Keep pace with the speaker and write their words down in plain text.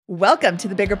Welcome to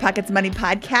the Bigger Pockets Money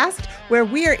Podcast, where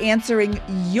we are answering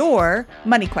your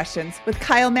money questions with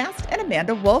Kyle Mast and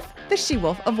Amanda Wolf, the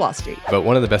she-wolf of Wall Street. But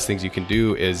one of the best things you can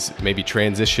do is maybe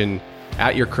transition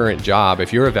at your current job.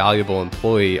 If you're a valuable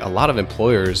employee, a lot of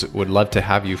employers would love to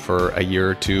have you for a year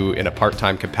or two in a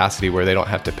part-time capacity where they don't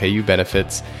have to pay you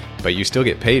benefits, but you still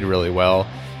get paid really well.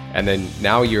 And then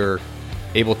now you're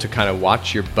able to kind of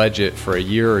watch your budget for a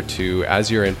year or two as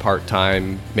you're in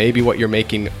part-time. Maybe what you're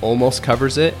making almost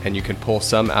covers it and you can pull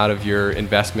some out of your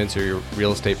investments or your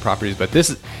real estate properties. But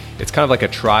it's kind of like a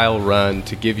trial run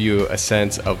to give you a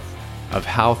sense of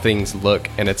how things look,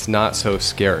 and it's not so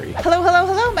scary. Hello, hello,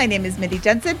 hello. My name is Mindy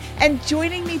Jensen, and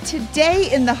joining me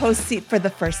today in the host seat for the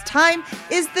first time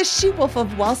is the she-wolf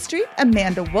of Wall Street,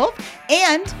 Amanda Wolf,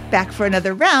 and back for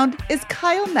another round is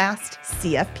Kyle Mast,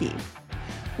 CFP.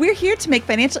 We're here to make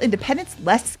financial independence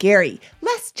less scary,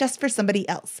 less just for somebody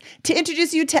else, to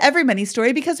introduce you to every money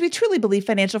story because we truly believe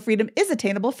financial freedom is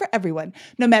attainable for everyone,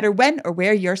 no matter when or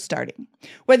where you're starting.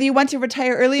 Whether you want to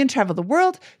retire early and travel the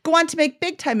world, go on to make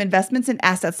big-time investments in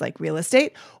assets like real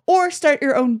estate, or start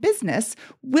your own business,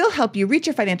 we'll help you reach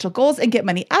your financial goals and get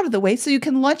money out of the way so you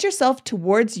can launch yourself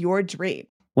towards your dream.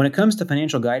 When it comes to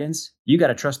financial guidance, you got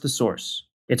to trust the source.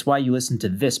 It's why you listen to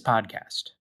this podcast.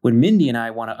 When Mindy and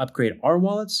I want to upgrade our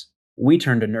wallets, we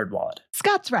turn to NerdWallet.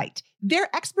 Scott's right. Their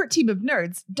expert team of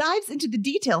nerds dives into the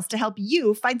details to help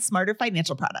you find smarter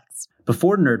financial products.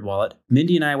 Before NerdWallet,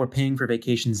 Mindy and I were paying for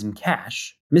vacations in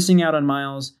cash, missing out on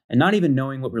miles, and not even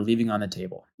knowing what we're leaving on the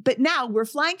table. But now we're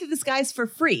flying through the skies for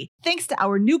free, thanks to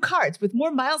our new cards with more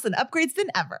miles and upgrades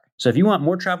than ever. So if you want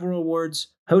more travel rewards,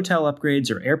 hotel upgrades,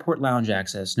 or airport lounge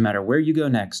access, no matter where you go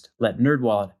next, let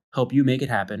NerdWallet help you make it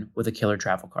happen with a killer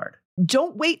travel card.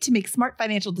 Don't wait to make smart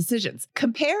financial decisions.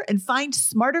 Compare and find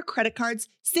smarter credit cards,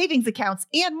 savings accounts,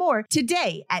 and more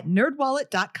today at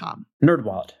nerdwallet.com.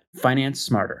 NerdWallet. Finance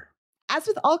smarter. As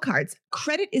with all cards,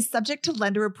 credit is subject to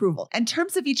lender approval, and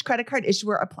terms of each credit card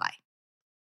issuer apply.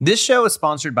 This show is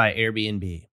sponsored by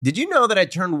Airbnb. Did you know that I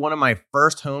turned one of my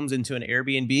first homes into an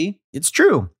Airbnb? It's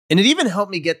true. And it even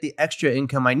helped me get the extra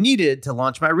income I needed to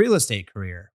launch my real estate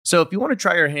career. So if you want to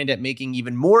try your hand at making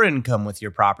even more income with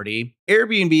your property,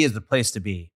 Airbnb is the place to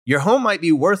be. Your home might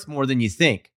be worth more than you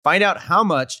think. Find out how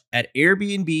much at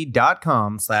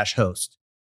airbnb.com/host.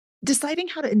 Deciding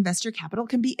how to invest your capital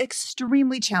can be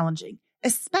extremely challenging,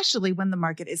 especially when the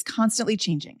market is constantly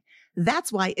changing.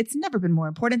 That's why it's never been more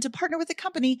important to partner with a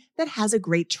company that has a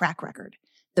great track record.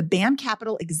 The BAM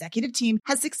Capital executive team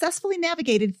has successfully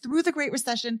navigated through the Great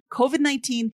Recession,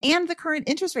 COVID-19, and the current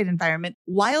interest rate environment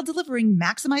while delivering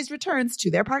maximized returns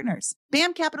to their partners.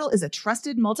 BAM Capital is a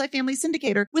trusted multifamily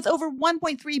syndicator with over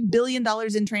 $1.3 billion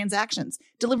in transactions,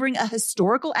 delivering a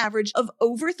historical average of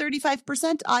over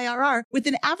 35% IRR with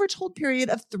an average hold period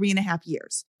of 3.5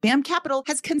 years. BAM Capital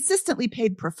has consistently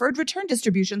paid preferred return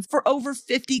distributions for over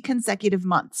 50 consecutive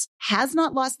months, has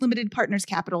not lost limited partners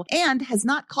capital, and has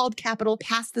not called capital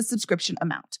past the subscription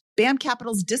amount. BAM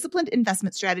Capital's disciplined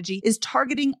investment strategy is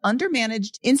targeting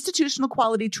undermanaged institutional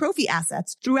quality trophy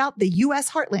assets throughout the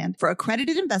U.S. heartland for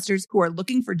accredited investors who are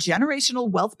looking for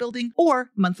generational wealth building or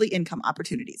monthly income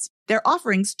opportunities. Their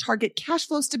offerings target cash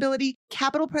flow stability,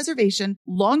 capital preservation,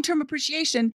 long-term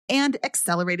appreciation, and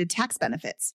accelerated tax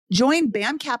benefits. Join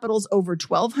BAM Capital's over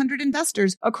 1,200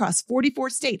 investors across 44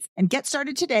 states and get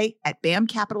started today at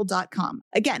bamcapital.com.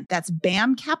 Again, that's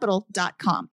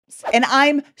bamcapital.com. And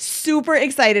I'm super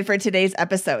excited for today's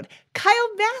episode.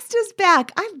 Kyle Mast is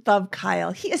back. I love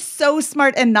Kyle. He is so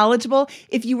smart and knowledgeable.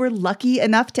 If you were lucky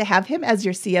enough to have him as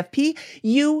your CFP,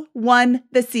 you won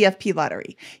the CFP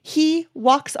lottery. He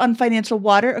walks on financial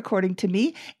water, according to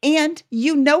me, and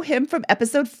you know him from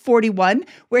episode 41,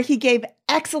 where he gave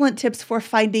excellent tips for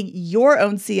finding your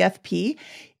own CFP.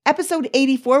 Episode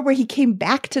 84, where he came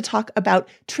back to talk about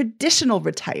traditional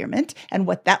retirement and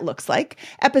what that looks like.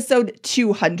 Episode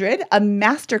 200, a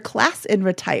masterclass in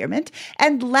retirement.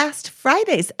 And last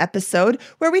Friday's episode,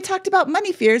 where we talked about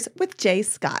money fears with Jay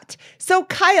Scott. So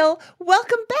Kyle,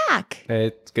 welcome back. Hey,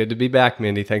 it's good to be back,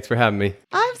 Mindy. Thanks for having me.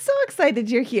 I'm so excited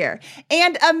you're here.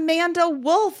 And Amanda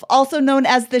Wolf, also known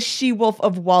as the she-wolf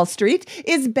of Wall Street,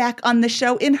 is back on the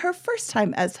show in her first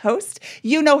time as host.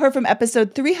 You know her from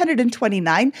episode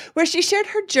 329, where she shared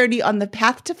her journey on the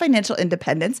path to financial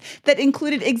independence that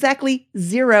included exactly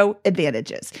 0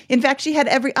 advantages. In fact, she had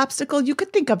every obstacle you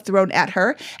could think of thrown at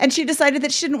her, and she decided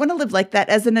that she didn't want to live like that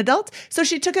as an adult, so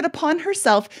she took it upon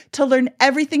herself to learn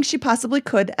everything she possibly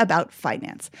could about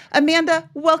finance. Amanda,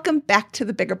 welcome back to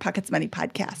the Bigger Pockets Money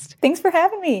Podcast. Thanks Thanks for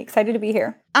having me. Excited to be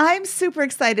here. I'm super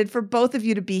excited for both of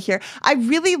you to be here. I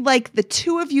really like the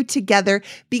two of you together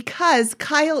because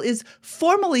Kyle is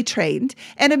formally trained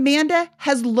and Amanda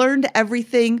has learned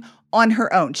everything on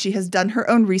her own. She has done her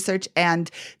own research,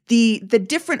 and the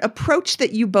different approach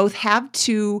that you both have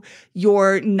to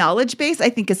your knowledge base, I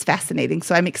think, is fascinating.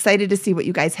 So I'm excited to see what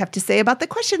you guys have to say about the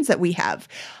questions that we have.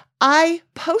 I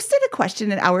posted a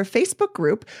question in our Facebook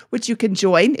group, which you can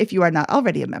join if you are not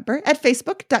already a member at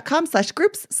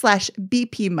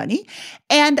facebook.com/groups/bpmoney.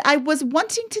 And I was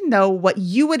wanting to know what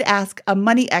you would ask a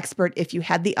money expert if you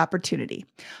had the opportunity.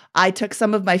 I took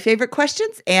some of my favorite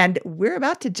questions and we're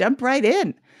about to jump right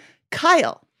in.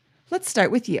 Kyle, let's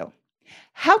start with you.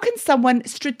 How can someone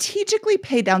strategically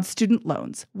pay down student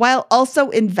loans while also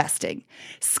investing?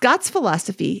 Scott's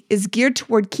philosophy is geared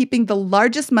toward keeping the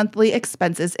largest monthly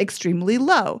expenses extremely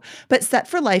low, but Set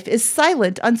for Life is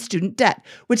silent on student debt,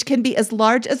 which can be as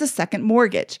large as a second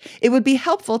mortgage. It would be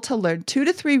helpful to learn 2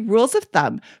 to 3 rules of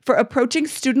thumb for approaching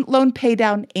student loan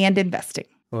paydown and investing.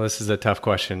 Well, this is a tough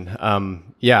question. So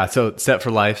Set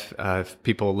for Life, if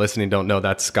people listening don't know,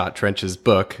 that's Scott Trench's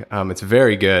book. It's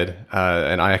very good,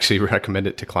 and I actually recommend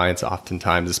it to clients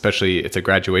oftentimes, especially it's a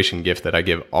graduation gift that I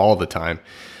give all the time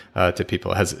to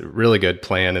people. It has a really good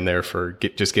plan in there for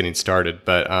just getting started.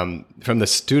 But from the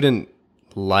student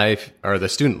life or the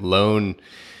student loan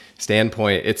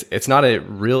standpoint, it's not a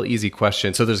real easy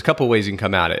question. So there's a couple ways you can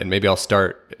come at it, and maybe I'll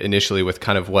start initially with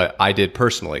kind of what I did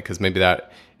personally, because maybe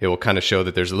that it will kind of show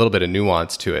that there's a little bit of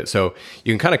nuance to it. So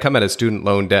you can kind of come at a student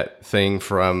loan debt thing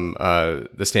from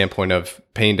the standpoint of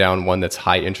paying down one that's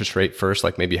high interest rate first,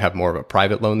 like maybe you have more of a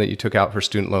private loan that you took out for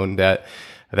student loan debt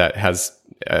that has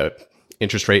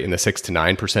interest rate in the 6 to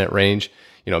 9% range.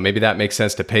 You know, maybe that makes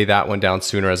sense to pay that one down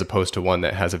sooner as opposed to one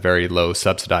that has a very low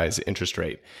subsidized interest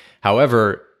rate.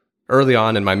 However, early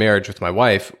on in my marriage with my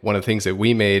wife, one of the things that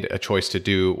we made a choice to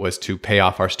do was to pay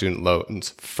off our student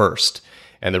loans first.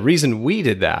 And the reason we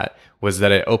did that was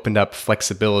that it opened up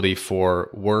flexibility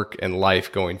for work and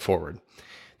life going forward.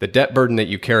 The debt burden that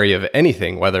you carry of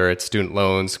anything, whether it's student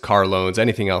loans, car loans,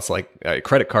 anything else like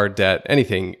credit card debt,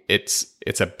 anything, it's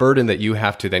a burden that you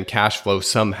have to then cash flow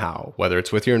somehow, whether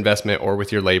it's with your investment or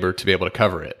with your labor to be able to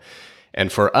cover it.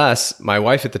 And for us, my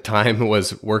wife at the time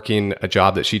was working a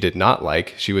job that she did not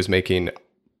like. She was making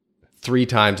 3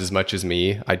 times as much as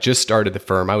me. I just started the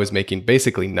firm. I was making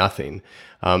basically nothing.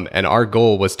 And our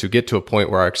goal was to get to a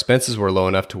point where our expenses were low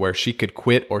enough to where she could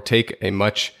quit or take a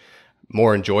much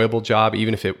more enjoyable job,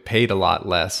 even if it paid a lot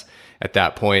less at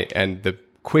that point. And the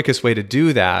quickest way to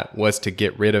do that was to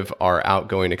get rid of our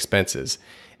outgoing expenses.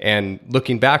 And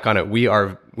looking back on it, we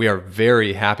are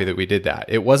very happy that we did that.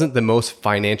 It wasn't the most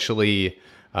financially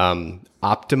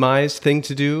optimized thing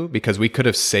to do because we could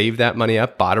have saved that money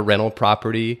up, bought a rental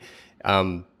property,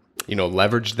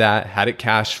 leveraged that, had it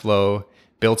cash flow,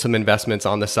 build some investments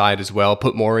on the side as well,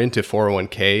 put more into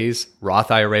 401ks,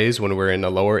 Roth IRAs when we're in a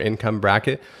lower income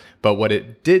bracket. But what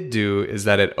it did do is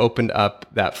that it opened up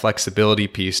that flexibility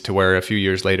piece to where a few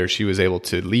years later, she was able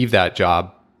to leave that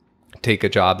job, take a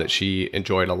job that she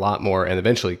enjoyed a lot more, and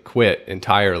eventually quit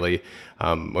entirely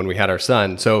when we had our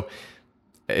son. So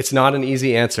it's not an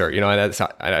easy answer.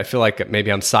 I feel like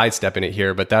maybe I'm sidestepping it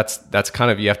here, but that's kind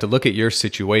of, you have to look at your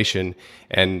situation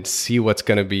and see what's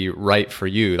going to be right for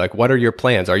you. Like, what are your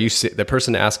plans? Are you the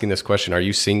person asking this question? Are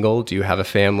you single? Do you have a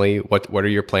family? What are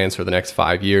your plans for the next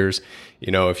 5 years?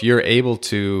 If you're able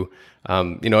to,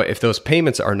 if those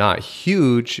payments are not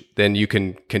huge, then you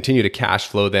can continue to cash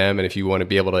flow them. And if you want to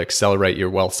be able to accelerate your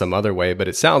wealth some other way, but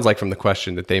it sounds like from the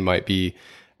question that they might be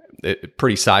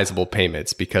pretty sizable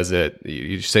payments because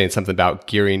you're saying something about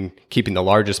keeping the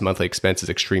largest monthly expenses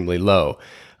extremely low.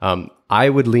 I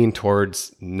would lean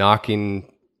towards knocking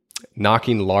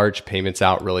large payments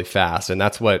out really fast. And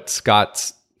that's what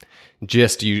Scott's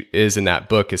gist is in that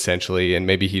book, essentially. And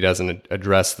maybe he doesn't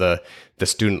address the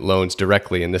student loans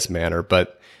directly in this manner,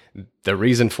 but the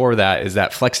reason for that is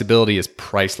that flexibility is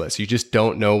priceless. You just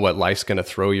don't know what life's going to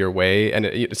throw your way. And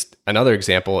it's another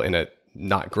example in a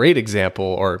not great example,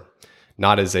 or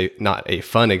not a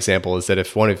fun example, is that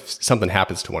if something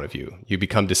happens to one of you, you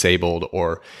become disabled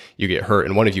or you get hurt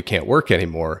and one of you can't work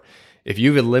anymore. If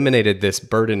you've eliminated this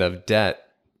burden of debt,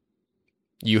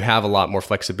 you have a lot more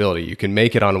flexibility. You can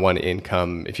make it on one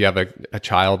income. If you have a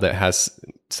child that has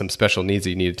some special needs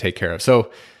that you need to take care of. So,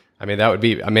 that would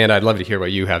be, Amanda, I'd love to hear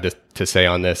what you have to say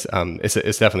on this.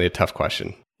 It's definitely a tough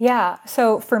question. Yeah.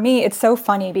 So for me, it's so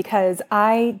funny because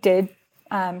I did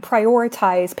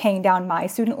prioritize paying down my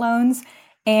student loans,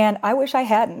 and I wish I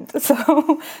hadn't.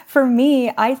 So for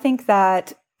me, I think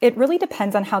that it really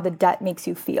depends on how the debt makes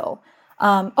you feel.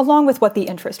 along with what the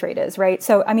interest rate is, right?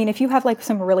 So, I mean, if you have like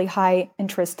some really high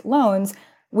interest loans,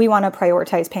 we want to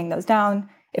prioritize paying those down.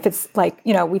 If it's like,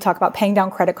 we talk about paying down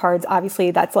credit cards,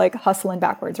 obviously that's like hustling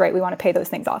backwards, right? We want to pay those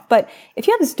things off. But if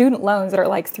you have student loans that are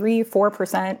like 3,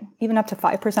 4%, even up to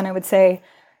 5%, I would say,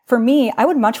 for me, I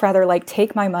would much rather like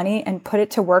take my money and put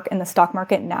it to work in the stock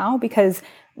market now, because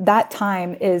that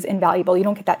time is invaluable. You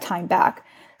don't get that time back.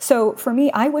 So for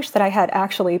me, I wish that I had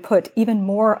actually put even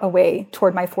more away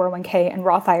toward my 401k and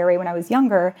Roth IRA when I was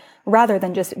younger, rather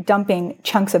than just dumping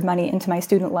chunks of money into my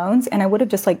student loans. And I would have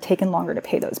just like taken longer to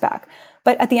pay those back.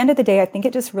 But at the end of the day, I think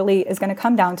it just really is going to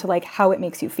come down to like how it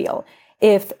makes you feel.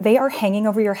 If they are hanging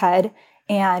over your head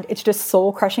and it's just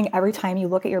soul crushing every time you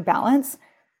look at your balance,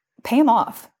 pay them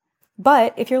off.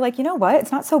 But if you're like, you know what,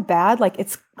 it's not so bad, like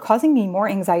it's causing me more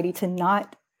anxiety to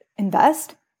not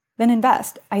invest, then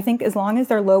invest. I think as long as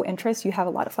they're low interest, you have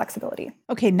a lot of flexibility.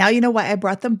 Okay, now you know why I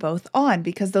brought them both on,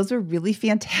 because those are really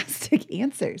fantastic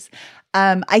answers.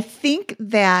 I think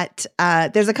that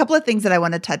there's a couple of things that I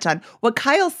want to touch on. What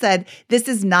Kyle said, this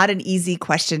is not an easy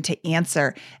question to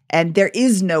answer, and there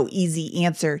is no easy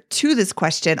answer to this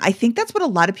question. I think that's what a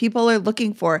lot of people are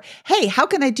looking for. Hey, how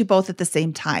can I do both at the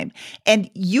same time?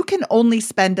 And you can only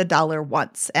spend $1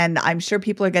 once. And I'm sure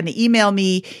people are going to email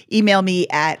me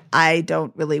at, I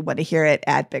don't really want to hear it,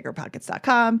 at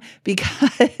biggerpockets.com,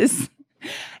 because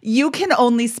you can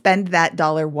only spend that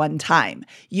 $1 one time.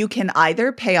 You can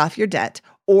either pay off your debt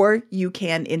or you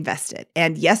can invest it.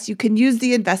 And yes, you can use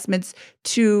the investments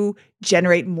to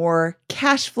generate more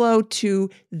cash flow to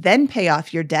then pay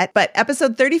off your debt. But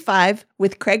episode 35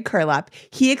 with Craig Curlop,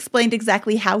 he explained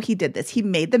exactly how he did this. He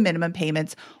made the minimum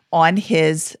payments on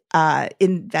his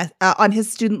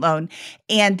student loan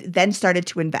and then started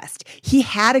to invest. He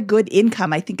had a good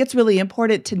income. I think it's really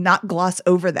important to not gloss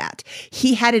over that.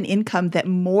 He had an income that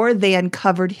more than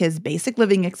covered his basic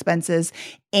living expenses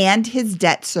and his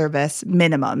debt service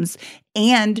minimums,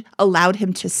 and allowed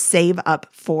him to save up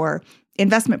for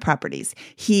investment properties.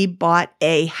 He bought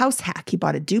a house hack. He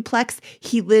bought a duplex.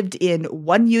 He lived in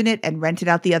one unit and rented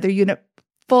out the other unit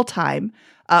full-time.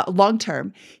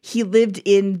 Long-term. He lived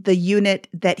in the unit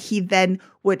that he then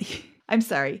would, I'm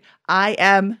sorry, I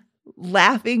am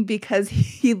laughing because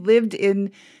he lived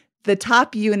in the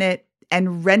top unit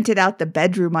and rented out the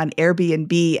bedroom on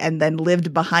Airbnb and then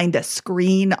lived behind a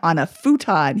screen on a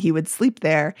futon. He would sleep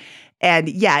there. And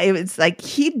yeah, it was like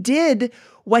he did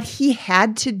what he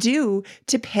had to do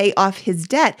to pay off his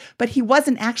debt, but he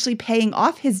wasn't actually paying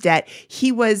off his debt.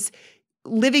 He was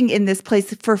living in this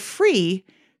place for free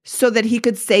so that he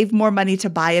could save more money to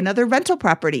buy another rental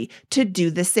property to do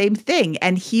the same thing.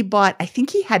 And he bought, I think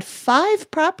he had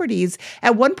 5 properties.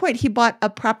 At one point, he bought a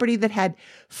property that had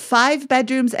 5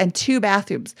 bedrooms and 2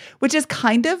 bathrooms, which is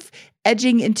kind of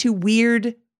edging into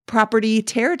weird property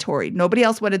territory. Nobody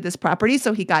else wanted this property,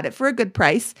 so he got it for a good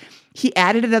price. He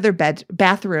added another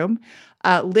bathroom,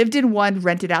 lived in one,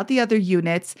 rented out the other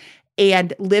units,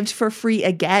 and lived for free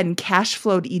again, cash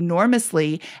flowed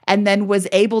enormously, and then was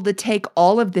able to take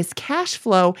all of this cash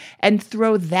flow and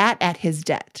throw that at his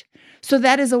debt. So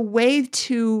that is a way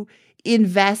to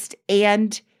invest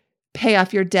and pay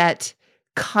off your debt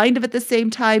kind of at the same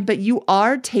time, but you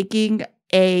are taking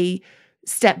a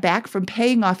step back from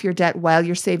paying off your debt while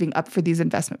you're saving up for these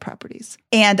investment properties.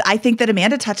 And I think that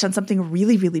Amanda touched on something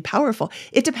really, really powerful.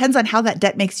 It depends on how that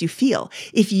debt makes you feel.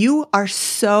 If you are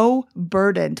so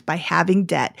burdened by having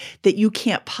debt that you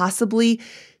can't possibly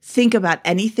think about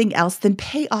anything else, then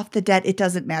pay off the debt. It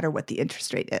doesn't matter what the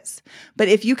interest rate is. But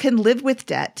if you can live with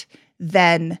debt,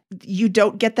 then you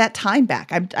don't get that time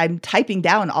back. I'm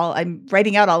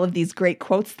writing out all of these great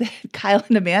quotes that Kyle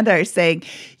and Amanda are saying.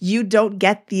 You don't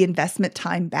get the investment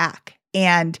time back.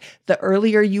 And the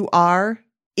earlier you are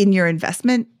in your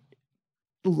investment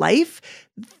life,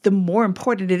 the more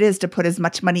important it is to put as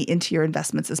much money into your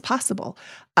investments as possible.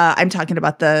 I'm talking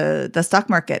about the stock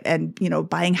market and,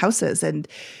 buying houses. And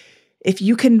if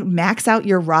you can max out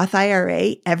your Roth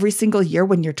IRA every single year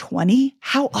when you're 20,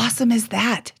 how awesome is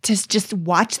that? To just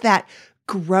watch that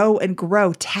grow and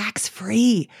grow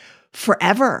tax-free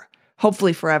forever.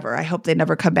 Hopefully forever. I hope they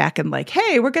never come back and like,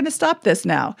 hey, we're going to stop this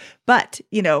now. But,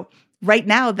 right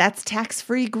now that's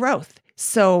tax-free growth.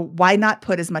 So why not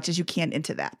put as much as you can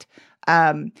into that?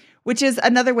 Which is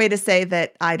another way to say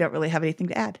that I don't really have anything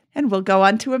to add. And we'll go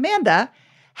on to Amanda.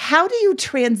 How do you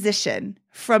transition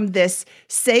from this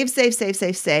save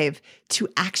to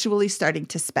actually starting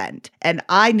to spend? And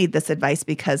I need this advice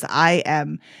because I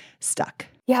am stuck.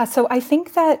 Yeah, so I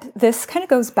think that this kind of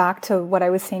goes back to what I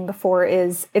was saying before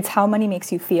is it's how money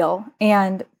makes you feel.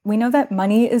 And we know that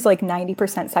money is like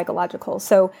 90% psychological.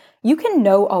 So you can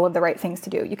know all of the right things to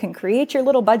do. You can create your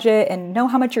little budget and know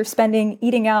how much you're spending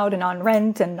eating out and on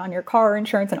rent and on your car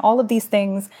insurance and all of these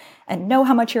things and know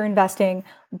how much you're investing.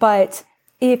 But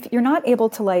if you're not able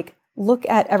to like look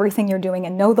at everything you're doing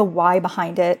and know the why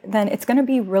behind it, then it's going to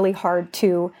be really hard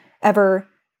to ever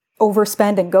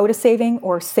overspend and go to saving,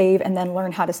 or save and then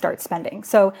learn how to start spending.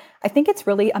 So I think it's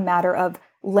really a matter of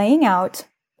laying out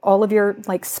all of your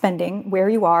like spending, where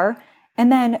you are,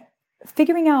 and then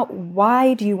figuring out,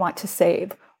 why do you want to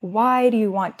save? Why do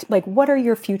you want, like, what are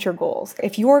your future goals?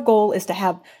 If your goal is to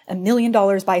have $1 million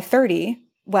by 30,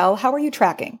 well, how are you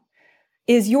tracking?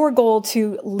 Is your goal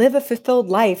to live a fulfilled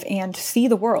life and see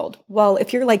the world? Well,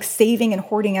 if you're like saving and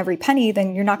hoarding every penny,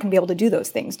 then you're not going to be able to do those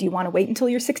things. Do you want to wait until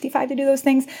you're 65 to do those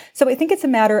things? So I think it's a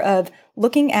matter of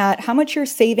looking at how much you're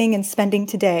saving and spending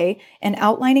today and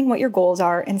outlining what your goals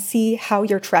are and see how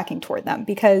you're tracking toward them.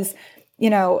 Because, you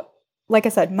know, like I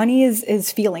said, money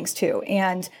is feelings too.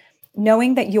 And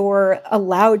knowing that you're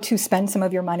allowed to spend some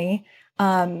of your money,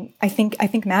 I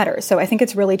think matters. So I think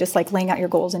it's really just like laying out your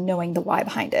goals and knowing the why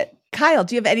behind it. Kyle,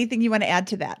 do you have anything you want to add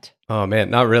to that? Oh man,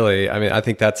 not really. I mean, I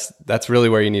think that's really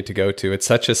where you need to go to. It's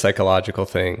such a psychological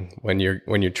thing when you're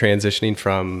transitioning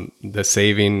from the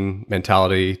saving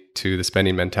mentality to the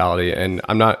spending mentality. And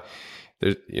I'm not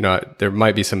there, there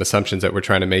might be some assumptions that we're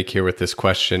trying to make here with this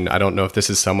question. I don't know if this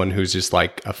is someone who's just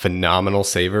like a phenomenal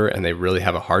saver and they really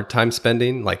have a hard time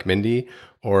spending like Mindy,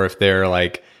 or if they're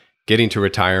like getting to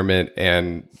retirement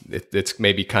and it's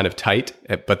maybe kind of tight,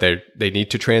 but they need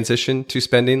to transition to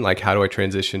spending. Like, how do I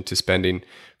transition to spending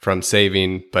from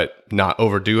saving, but not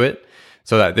overdo it?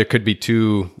 So that there could be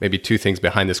maybe two things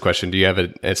behind this question. Do you have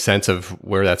a sense of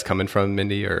where that's coming from,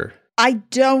 Mindy, or? I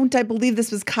don't. I believe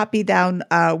this was copied down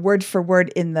word for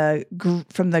word from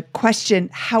the question.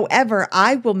 However,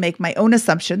 I will make my own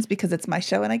assumptions because it's my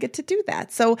show and I get to do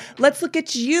that. So let's look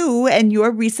at you and your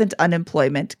recent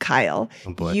unemployment, Kyle.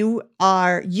 Oh boy.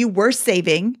 You were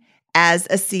saving as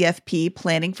a CFP,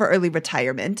 planning for early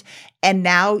retirement, and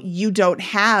now you don't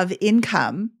have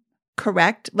income.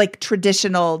 Correct? Like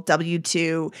traditional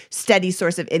W-2 steady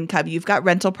source of income. You've got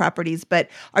rental properties, but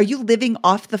are you living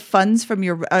off the funds from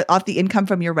off the income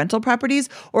from your rental properties,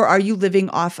 or are you living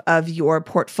off of your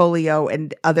portfolio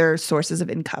and other sources of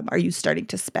income? Are you starting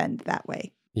to spend that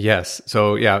way? Yes.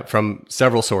 So yeah, from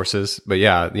several sources, but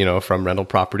yeah, from rental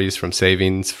properties, from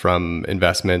savings, from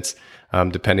investments,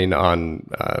 depending on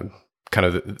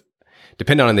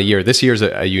depending on the year. This year's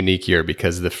a unique year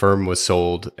because the firm was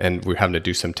sold and we're having to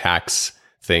do some tax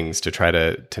things to try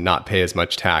to not pay as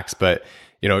much tax. But,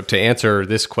 to answer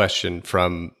this question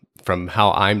from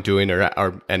how I'm doing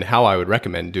and how I would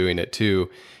recommend doing it too,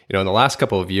 in the last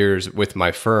couple of years with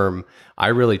my firm, I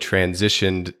really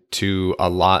transitioned to a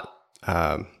lot.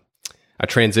 I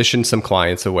transitioned some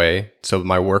clients away. So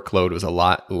my workload was a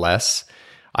lot less.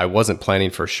 I wasn't planning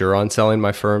for sure on selling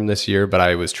my firm this year, but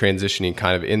I was transitioning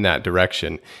kind of in that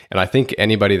direction. And I think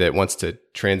anybody that wants to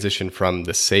transition from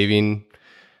the saving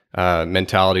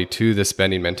mentality to the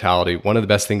spending mentality, one of the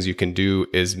best things you can do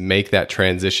is make that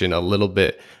transition a little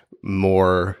bit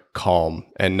more calm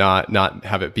and not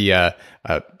have it be a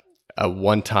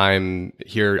one time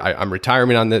here. I'm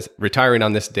retiring on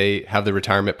this date, have the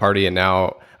retirement party, and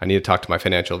now I need to talk to my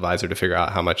financial advisor to figure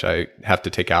out how much I have to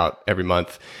take out every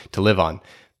month to live on.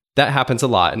 That happens a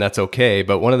lot and that's okay.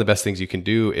 But one of the best things you can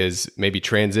do is maybe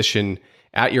transition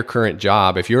at your current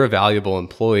job. If you're a valuable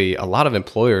employee, a lot of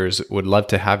employers would love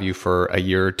to have you for a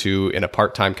year or two in a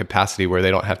part-time capacity where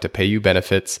they don't have to pay you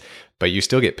benefits, but you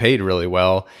still get paid really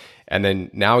well. And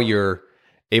then now you're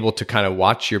able to kind of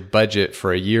watch your budget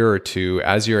for a year or two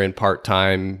as you're in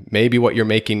part-time. Maybe what you're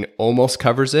making almost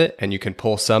covers it and you can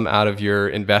pull some out of your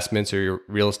investments or your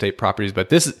real estate properties. But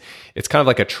it's kind of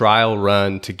like a trial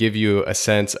run to give you a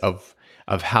sense of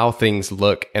how things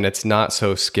look, and it's not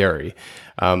so scary.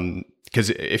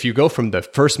 Because if you go from the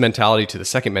first mentality to the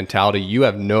second mentality, you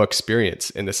have no experience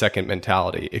in the second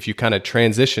mentality. If you kind of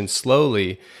transition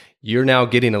slowly, you're now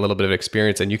getting a little bit of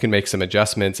experience and you can make some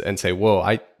adjustments and say, whoa,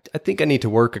 I think I need to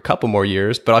work a couple more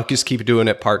years, but I'll just keep doing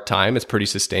it part-time. It's pretty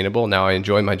sustainable. Now I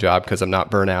enjoy my job because I'm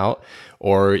not burnt out.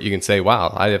 Or you can say,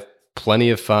 wow, I have plenty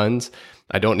of funds.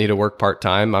 I don't need to work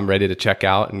part-time. I'm ready to check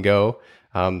out and go.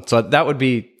 So that would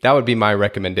be my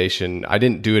recommendation. I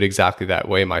didn't do it exactly that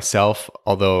way myself,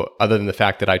 although other than the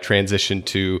fact that I transitioned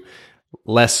to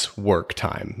less work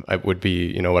time, it would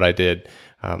be, what I did.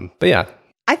 But yeah.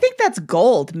 I think that's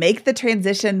gold. Make the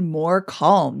transition more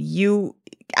calm.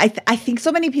 I think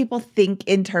so many people think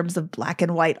in terms of black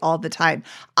and white all the time.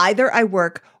 Either I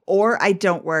work or I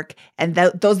don't work, and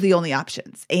those are the only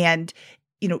options. And,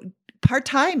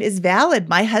 part-time is valid.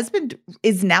 My husband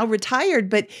is now retired,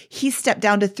 but he stepped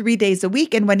down to 3 days a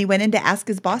week. And when he went in to ask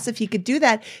his boss if he could do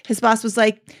that, his boss was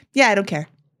like, yeah, I don't care.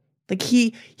 Like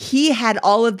he had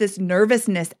all of this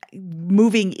nervousness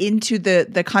moving into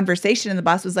the conversation, and the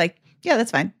boss was like, yeah,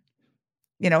 that's fine.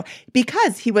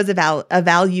 Because he was a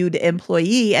valued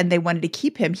employee and they wanted to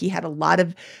keep him. He had a lot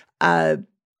of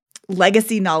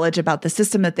legacy knowledge about the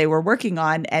system that they were working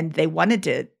on, and they wanted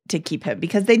to keep him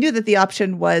because they knew that the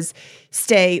option was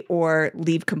stay or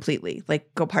leave completely, like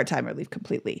go part-time or leave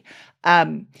completely.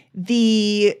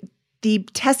 The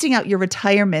testing out your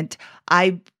retirement,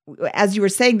 as you were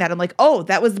saying that, I'm like, oh,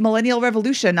 that was the Millennial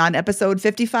Revolution on episode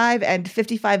 55 and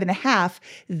 55 and a half.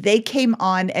 They came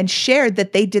on and shared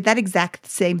that they did that exact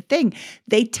same thing.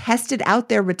 They tested out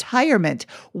their retirement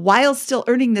while still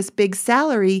earning this big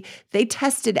salary. They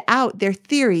tested out their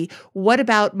theory. What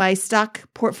about my stock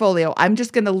portfolio? I'm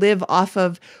just going to live off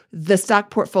of the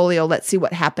stock portfolio. Let's see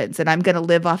what happens. And I'm going to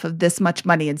live off of this much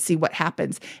money and see what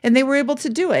happens. And they were able to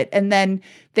do it. And then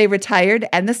they retired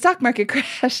and the stock market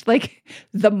crashed like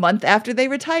the month after they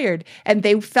retired. And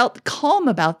they felt calm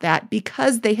about that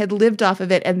because they had lived off of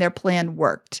it and their plan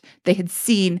worked. They had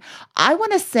seen, I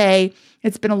want to say,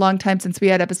 it's been a long time since we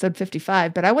had episode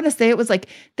 55, but I want to say it was like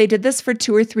they did this for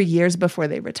 2 or 3 years before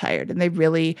they retired, and they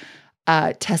really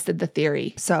tested the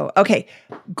theory. So, okay,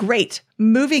 great.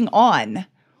 Moving on.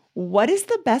 What is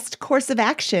the best course of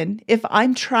action if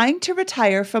I'm trying to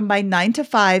retire from my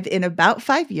 9-to-5 in about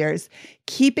 5 years,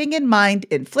 keeping in mind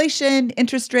inflation,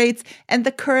 interest rates, and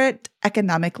the current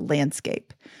economic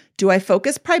landscape? Do I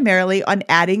focus primarily on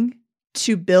adding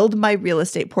to build my real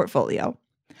estate portfolio,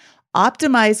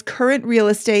 optimize current real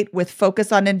estate with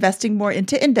focus on investing more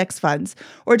into index funds,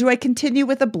 or do I continue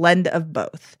with a blend of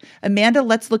both? Amanda,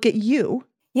 let's look at you.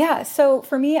 Yeah. So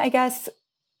for me, I guess,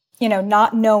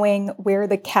 not knowing where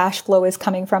the cash flow is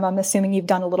coming from, I'm assuming you've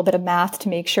done a little bit of math to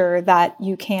make sure that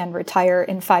you can retire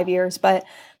in 5 years. But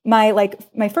my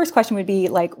first question would be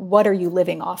what are you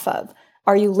living off of?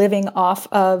 Are you living off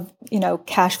of,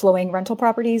 cash flowing rental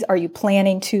properties? Are you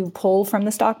planning to pull from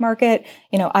the stock market?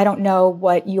 I don't know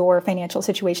what your financial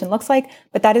situation looks like,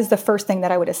 but that is the first thing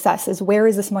that I would assess is where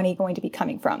is this money going to be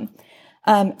coming from?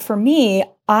 For me,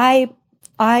 I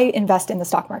invest in the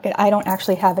stock market. I don't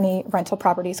actually have any rental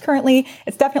properties currently.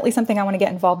 It's definitely something I want to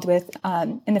get involved with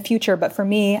in the future. But for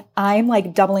me, I'm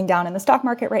doubling down in the stock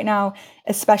market right now,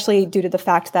 especially due to the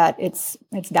fact that it's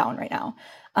down right now.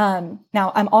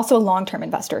 Now, I'm also a long-term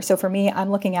investor. So for me,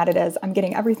 I'm looking at it as I'm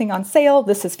getting everything on sale.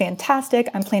 This is fantastic.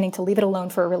 I'm planning to leave it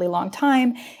alone for a really long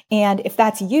time. And if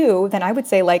that's you, then I would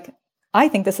say I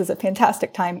think this is a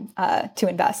fantastic time to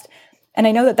invest. And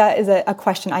I know that is a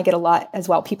question I get a lot as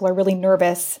well. People are really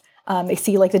nervous. They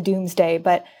see the doomsday,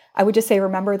 but I would just say,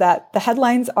 remember that the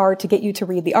headlines are to get you to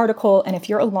read the article. And if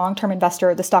you're a long-term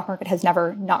investor, the stock market has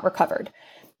never not recovered.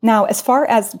 Now, as far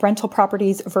as rental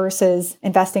properties versus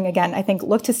investing, again, I think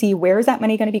look to see where is that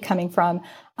money going to be coming from,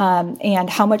 and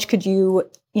how much could you,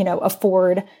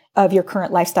 afford of your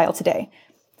current lifestyle today.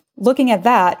 Looking at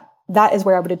that is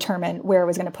where I would determine where I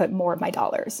was going to put more of my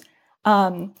dollars.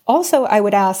 Also, I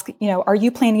would ask, are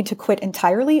you planning to quit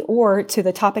entirely, or to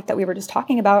the topic that we were just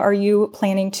talking about, are you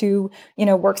planning to,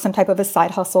 work some type of a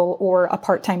side hustle or a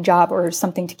part-time job or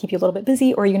something to keep you a little bit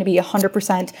busy, or are you going to be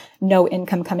 100% no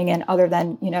income coming in other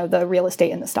than, the real estate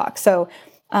and the stock? So,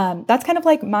 that's kind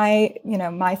of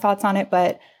my thoughts on it,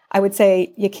 but I would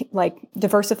say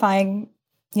diversifying,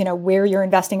 where you're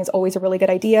investing is always a really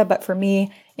good idea. But for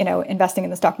me, investing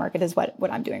in the stock market is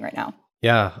what I'm doing right now.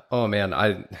 Yeah. Oh man.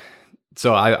 I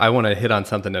want to hit on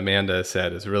something Amanda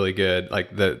said is really good.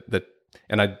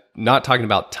 And I'm not talking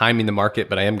about timing the market,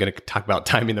 but I am going to talk about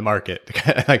timing the market.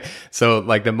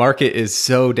 The market is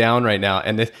so down right now.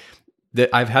 And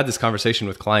I've had this conversation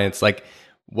with clients,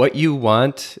 what you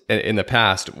want in the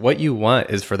past, what you want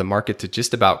is for the market to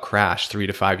just about crash 3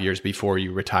 to 5 years before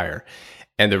you retire.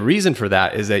 And the reason for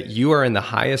that is that you are in the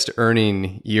highest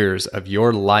earning years of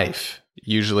your life,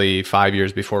 usually 5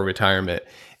 years before retirement.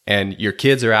 And your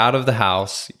kids are out of the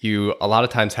house. You a lot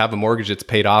of times have a mortgage that's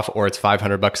paid off, or it's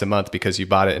 $500 a month because you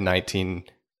bought it in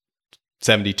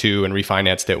 1972 and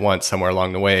refinanced it once somewhere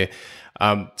along the way.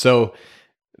 So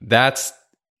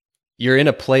you're in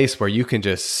a place where you can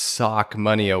just sock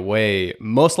money away,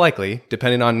 most likely,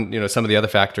 depending on some of the other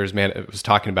factors. Man, it was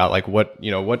talking about what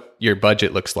your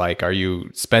budget looks like. Are you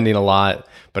spending a lot?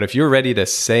 But if you're ready to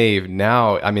save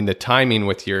now, the timing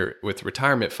with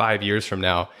retirement 5 years from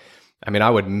now, I mean,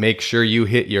 I would make sure you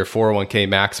hit your 401k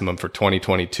maximum for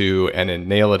 2022 and then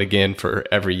nail it again for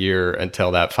every year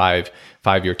until that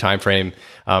five-year time frame.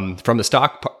 From the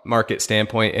stock market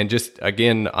standpoint, and just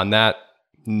again on that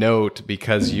note,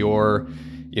 because your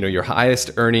highest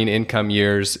earning income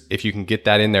years, if you can get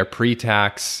that in there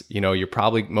pre-tax, you're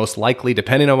probably most likely,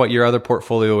 depending on what your other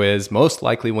portfolio is, most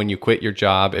likely when you quit your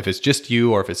job, if it's just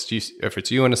you or if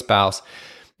it's you and a spouse,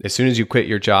 as soon as you quit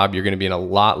your job, you're going to be in a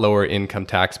lot lower income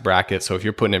tax bracket. So if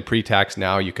you're putting in pre-tax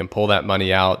now, you can pull that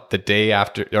money out the day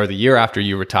after or the year after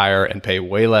you retire and pay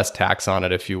way less tax on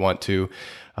it if you want to.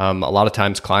 A lot of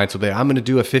times clients will be, I'm going to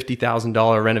do a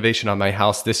 $50,000 renovation on my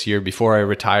house this year before I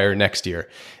retire next year.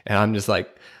 And I'm just like,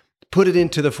 put it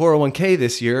into the 401k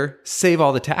this year, save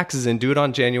all the taxes and do it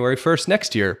on January 1st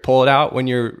next year. Pull it out when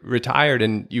you're retired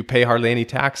and you pay hardly any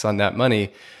tax on that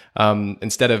money.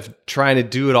 Instead of trying to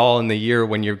do it all in the year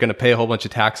when you're going to pay a whole bunch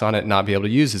of tax on it and not be able to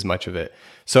use as much of it.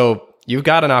 So you've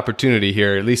got an opportunity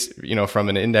here, at least, from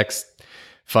an index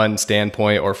fund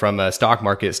standpoint or from a stock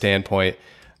market standpoint.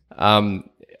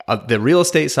 The real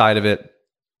estate side of it,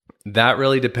 that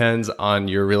really depends on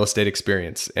your real estate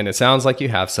experience. And it sounds like you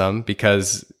have some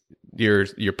because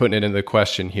you're putting it into the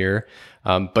question here.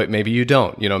 But maybe you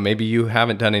don't, maybe you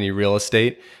haven't done any real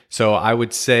estate. So I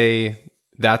would say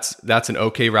that's an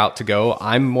okay route to go.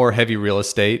 I'm more heavy real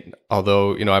estate,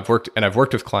 although, I've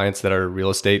worked with clients that are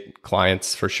real estate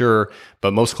clients for sure,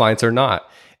 but most clients are not.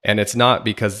 And it's not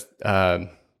because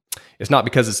it's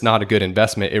not a good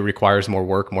investment. It requires more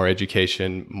work, more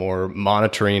education, more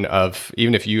monitoring of,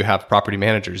 even if you have property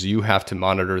managers, you have to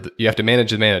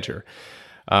manage the manager.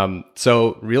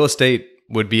 So real estate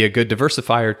would be a good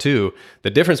diversifier too. The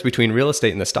difference between real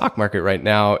estate and the stock market right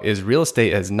now is real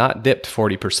estate has not dipped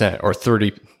 40% or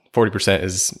 40%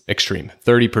 is extreme.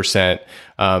 30%,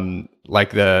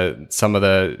 like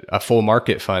a full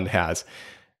market fund has,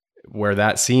 where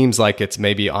that seems like it's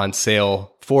maybe on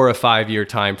sale for a 5-year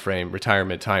time frame,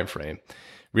 retirement time frame.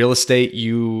 Real estate,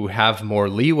 you have more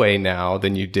leeway now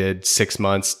than you did 6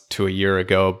 months to a year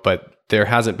ago, but there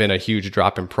hasn't been a huge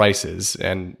drop in prices,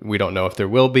 and we don't know if there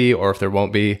will be or if there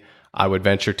won't be. I would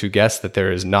venture to guess that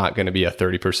there is not going to be a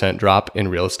 30% drop in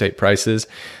real estate prices.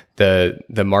 The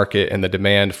market and the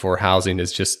demand for housing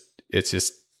is just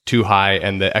too high,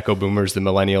 and the echo boomers, the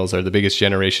millennials, are the biggest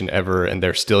generation ever, and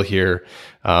they're still here,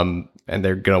 and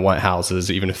they're going to want houses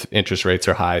even if interest rates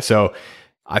are high. So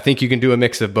I think you can do a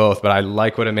mix of both, but I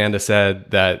like what Amanda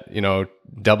said, that,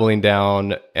 doubling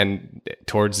down and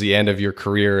towards the end of your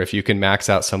career, if you can max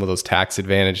out some of those tax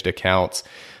advantaged accounts,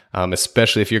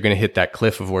 especially if you're going to hit that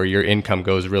cliff of where your income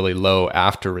goes really low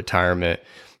after retirement,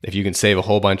 if you can save a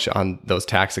whole bunch on those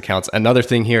tax accounts. Another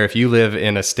thing here, if you live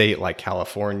in a state like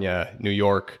California, New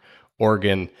York,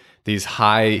 Oregon, these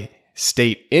high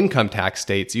state income tax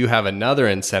states, you have another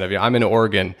incentive. I'm in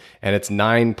Oregon, and it's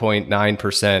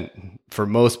 9.9% for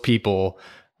most people,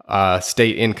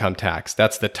 state income tax.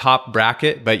 That's the top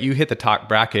bracket, but you hit the top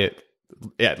bracket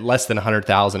at less than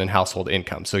 100,000 in household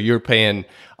income. So you're paying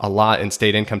a lot in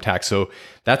state income tax. So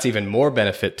that's even more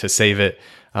benefit to save it,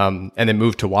 and then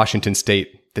move to Washington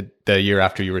State the year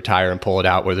after you retire and pull it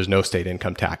out where there's no state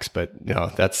income tax. But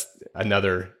that's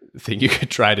another thing you could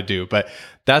try to do. But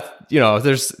that's,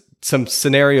 there's some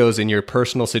scenarios in your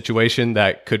personal situation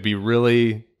that could be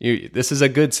really, this is a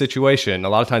good situation. A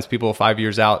lot of times people 5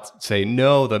 years out say,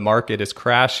 no, the market is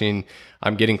crashing,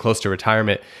 I'm getting close to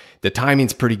retirement. The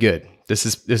timing's pretty good. This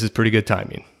is pretty good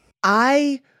timing.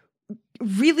 I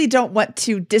really don't want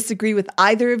to disagree with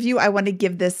either of you. I want to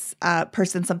give this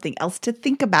person something else to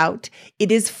think about.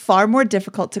 It is far more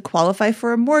difficult to qualify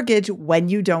for a mortgage when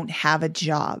you don't have a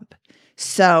job.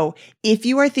 So if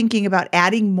you are thinking about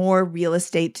adding more real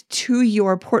estate to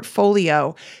your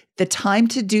portfolio, the time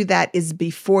to do that is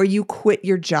before you quit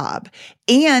your job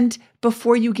and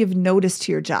before you give notice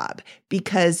to your job,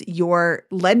 because your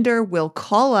lender will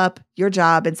call up your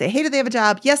job and say, hey, do they have a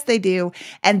job? Yes, they do.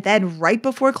 And then right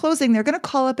before closing, they're going to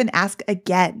call up and ask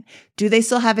again, do they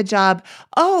still have a job?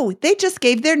 Oh, they just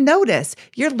gave their notice.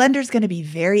 Your lender's going to be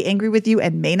very angry with you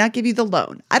and may not give you the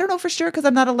loan. I don't know for sure because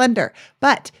I'm not a lender,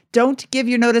 but don't give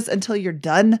your notice until you're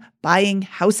done buying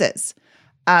houses.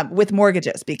 With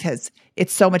mortgages, because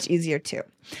it's so much easier too.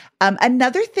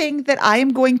 Another thing that I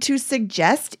am going to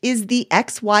suggest is the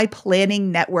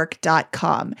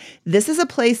xyplanningnetwork.com. This is a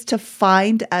place to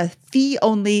find a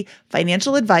fee-only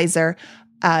financial advisor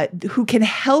who can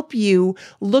help you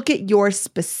look at your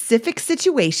specific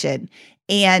situation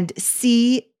and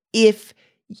see if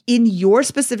in your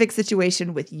specific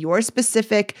situation with your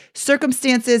specific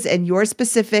circumstances and your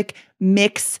specific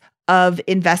mix of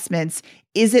investments,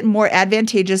 is it more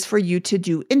advantageous for you to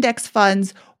do index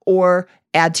funds or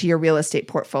add to your real estate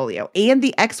portfolio. And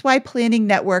the XY Planning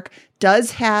Network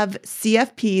does have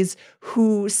CFPs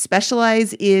who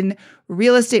specialize in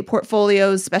real estate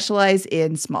portfolios, specialize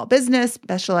in small business,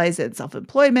 specialize in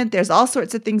self-employment. There's all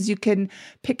sorts of things you can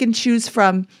pick and choose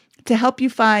from to help you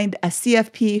find a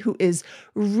CFP who is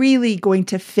really going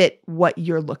to fit what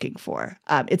you're looking for.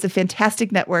 It's a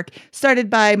fantastic network started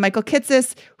by Michael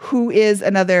Kitces, who is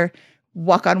another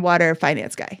walk-on-water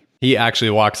finance guy. He actually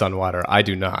walks on water. I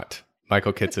do not.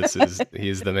 Michael Kitces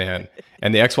he's the man.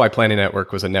 And the XY Planning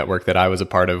Network was a network that I was a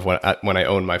part of when I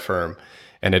owned my firm.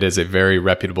 And it is a very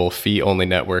reputable fee-only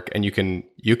network. And you can,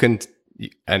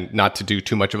 and not to do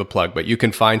too much of a plug, but you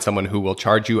can find someone who will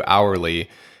charge you hourly,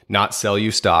 not sell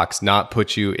you stocks, not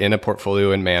put you in a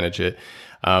portfolio and manage it.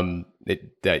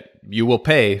 That you will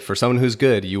pay for someone who's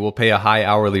good. You will pay a high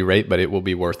hourly rate, but it will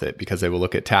be worth it because they will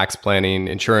look at tax planning,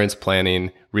 insurance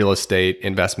planning, real estate,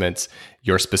 investments,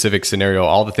 your specific scenario,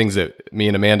 all the things that me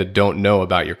and Amanda don't know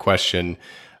about your question,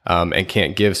 and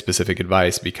can't give specific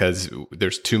advice because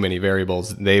there's too many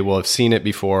variables. They will have seen it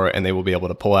before and they will be able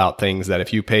to pull out things that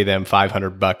if you pay them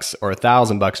 $500 or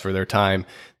 $1,000 for their time,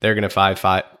 they're going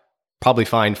to probably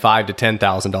find $5,000 to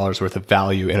 $10,000 worth of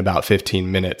value in about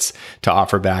 15 minutes to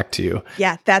offer back to you.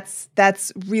 Yeah,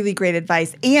 that's really great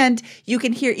advice. And you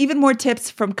can hear even more tips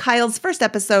from Kyle's first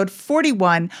episode,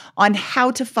 41, on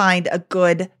how to find a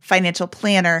good financial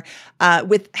planner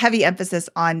with heavy emphasis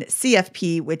on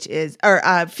CFP, which is, or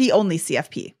fee-only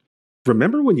CFP.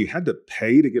 Remember when you had to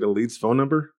pay to get a lead's phone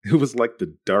number? It was like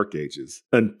the dark ages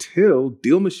until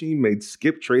Deal Machine made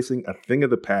skip tracing a thing of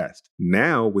the past.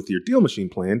 Now, with your Deal Machine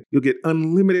plan, you'll get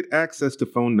unlimited access to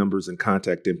phone numbers and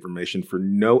contact information for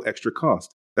no extra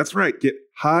cost. That's right, get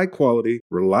high-quality,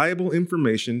 reliable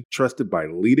information trusted by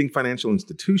leading financial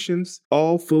institutions,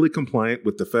 all fully compliant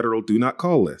with the federal Do Not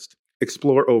Call list.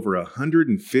 Explore over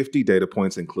 150 data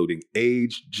points, including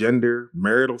age, gender,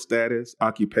 marital status,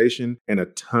 occupation, and a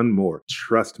ton more.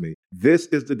 Trust me, this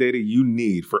is the data you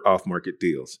need for off-market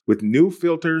deals. With new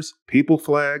filters, people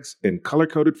flags, and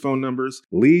color-coded phone numbers,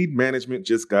 lead management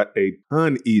just got a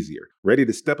ton easier. Ready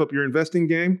to step up your investing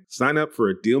game? Sign up for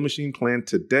a Deal Machine plan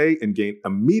today and gain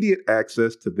immediate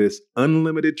access to this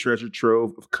unlimited treasure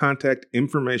trove of contact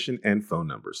information and phone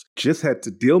numbers. Just head to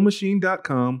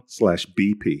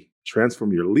DealMachine.com/BP.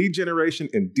 Transform your lead generation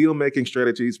and deal-making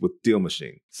strategies with Deal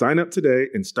Machine. Sign up today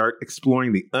and start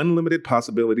exploring the unlimited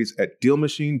possibilities at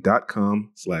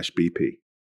DealMachine.com/BP.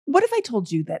 What if I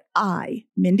told you that I,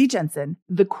 Mindy Jensen,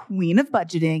 the queen of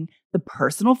budgeting, the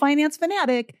personal finance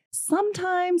fanatic,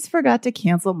 sometimes forgot to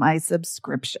cancel my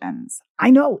subscriptions?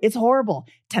 I know, it's horrible.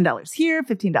 $10 here,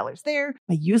 $15 there.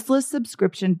 My useless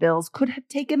subscription bills could have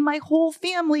taken my whole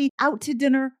family out to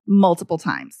dinner multiple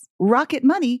times. Rocket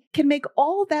Money can make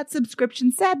all that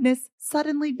subscription sadness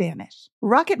suddenly vanish.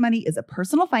 Rocket Money is a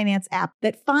personal finance app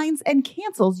that finds and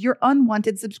cancels your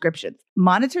unwanted subscriptions,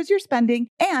 monitors your spending,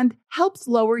 and helps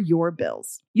lower your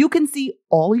bills. You can see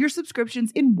all your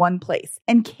subscriptions in one place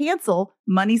and cancel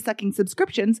money-sucking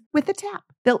subscriptions with a tap.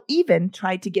 They'll even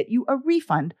try to get you a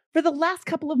refund for the last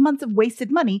couple of months of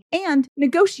wasted money and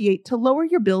negotiate to lower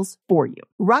your bills for you.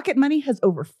 Rocket Money has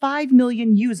over 5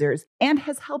 million users and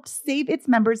has helped save its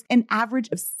members an average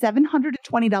of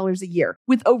 $720 a year,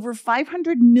 with over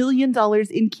 $500 million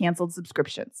in canceled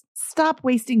subscriptions. Stop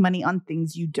wasting money on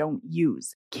things you don't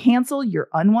use. Cancel your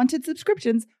unwanted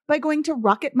subscriptions by going to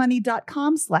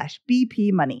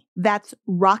rocketmoney.com/BPmoney. That's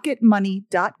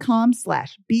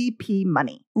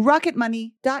rocketmoney.com/BPmoney.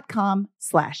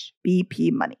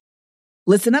 rocketmoney.com/BPmoney.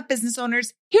 Listen up, business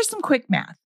owners. Here's some quick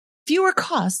math. Fewer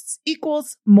costs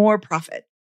equals more profit.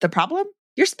 The problem?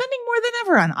 You're spending more than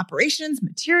ever on operations,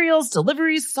 materials,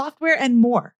 deliveries, software, and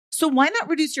more. So why not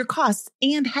reduce your costs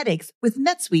and headaches with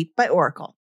NetSuite by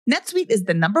Oracle? NetSuite is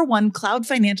the #1 cloud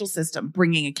financial system,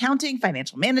 bringing accounting,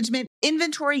 financial management,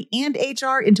 inventory, and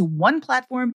HR into one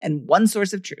platform and one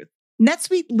source of truth.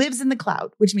 NetSuite lives in the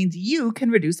cloud, which means you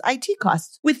can reduce IT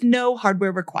costs with no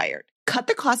hardware required. Cut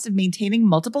the cost of maintaining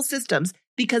multiple systems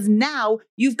because now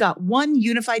you've got one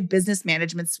unified business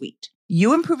management suite.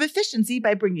 You improve efficiency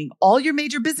by bringing all your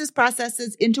major business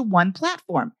processes into one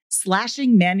platform,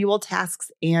 slashing manual tasks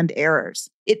and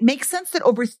errors. It makes sense that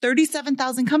over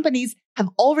 37,000 companies have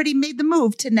already made the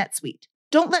move to NetSuite.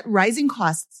 Don't let rising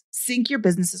costs sink your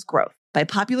business's growth. By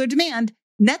popular demand,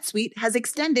 NetSuite has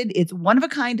extended its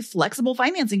one-of-a-kind flexible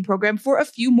financing program for a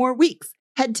few more weeks.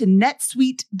 Head to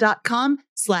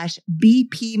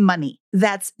netsuite.com/BPmoney.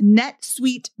 That's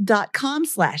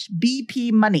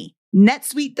netsuite.com/BPmoney.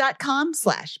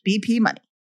 netsuite.com/BPmoney.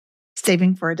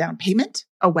 Saving for a down payment,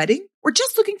 a wedding, Or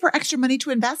just looking for extra money to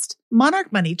invest?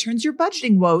 Monarch Money turns your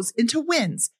budgeting woes into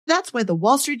wins. That's why the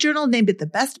Wall Street Journal named it the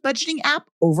best budgeting app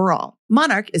overall.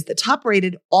 Monarch is the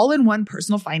top-rated all-in-one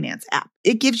personal finance app.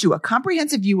 It gives you a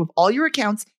comprehensive view of all your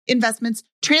accounts, investments,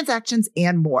 transactions,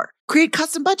 and more. Create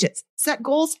custom budgets, set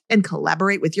goals, and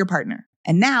collaborate with your partner.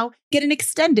 And now, get an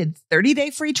extended 30-day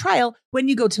free trial when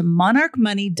you go to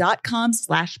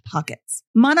monarchmoney.com/pockets.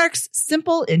 Monarch's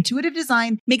simple, intuitive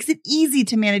design makes it easy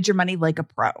to manage your money like a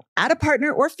pro. Add a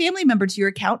partner or family member to your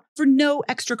account for no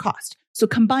extra cost, so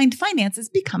combined finances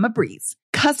become a breeze.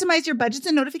 Customize your budgets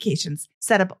and notifications,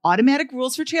 set up automatic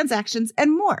rules for transactions,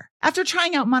 and more. After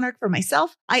trying out Monarch for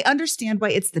myself, I understand why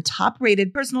it's the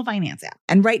top-rated personal finance app.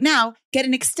 And right now, get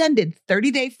an extended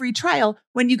 30-day free trial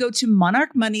when you go to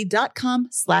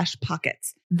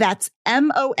monarchmoney.com/pockets. That's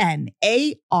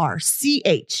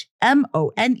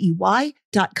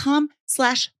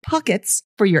monarchmoney.com/pockets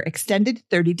for your extended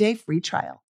 30-day free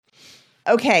trial.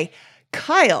 Okay,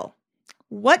 Kyle,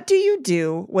 what do you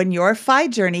do when your FI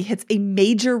journey hits a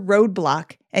major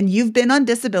roadblock and you've been on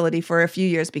disability for a few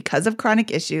years because of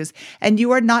chronic issues and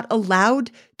you are not allowed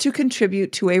to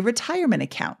contribute to a retirement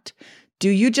account? Do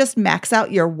you just max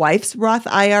out your wife's Roth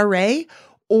IRA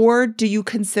or do you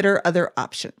consider other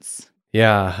options?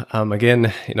 Yeah.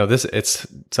 Again,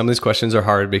 some of these questions are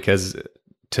hard because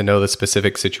to know the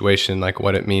specific situation, like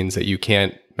what it means that you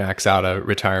can't max out a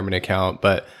retirement account.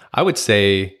 But I would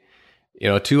say,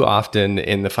 too often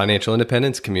in the financial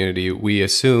independence community, we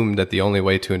assume that the only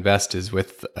way to invest is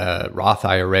with a Roth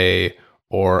IRA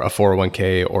or a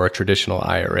 401k or a traditional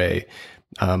IRA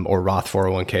or Roth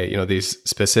 401k, these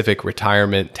specific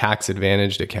retirement tax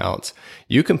advantaged accounts.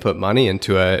 You can put money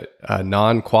into a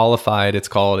non-qualified, it's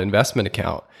called investment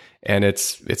account. And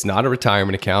it's not a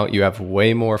retirement account. You have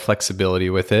way more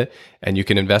flexibility with it, and you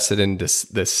can invest it in the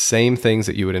same things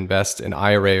that you would invest in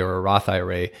IRA or a Roth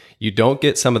IRA. You don't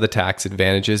get some of the tax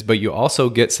advantages, but you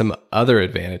also get some other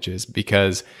advantages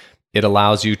because it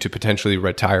allows you to potentially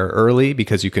retire early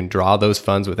because you can draw those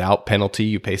funds without penalty.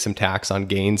 You pay some tax on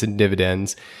gains and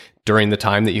dividends during the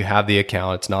time that you have the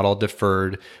account. It's not all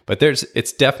deferred, but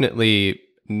it's definitely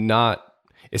a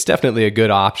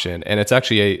good option, and it's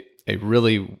actually a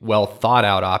really well thought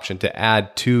out option to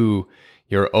add to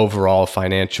your overall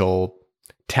financial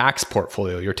tax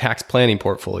portfolio, your tax planning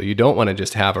portfolio. You don't want to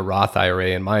just have a Roth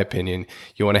IRA, in my opinion.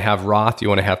 You want to have Roth, you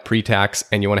want to have pre-tax,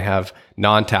 and you want to have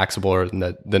non-taxable or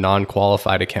the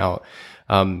non-qualified account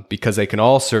because they can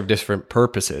all serve different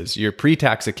purposes. Your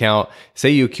pre-tax account, say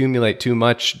you accumulate too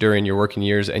much during your working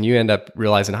years and you end up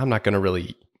realizing I'm not going to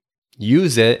really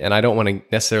use it and I don't want to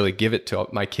necessarily give it to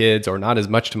my kids or not as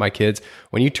much to my kids.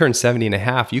 When you turn 70 and a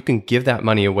half, you can give that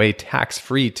money away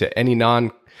tax-free to any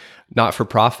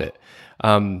not-for-profit,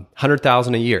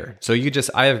 $100,000 a year. So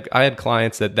I had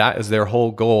clients that is their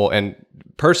whole goal. And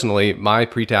personally, my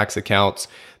pre-tax accounts,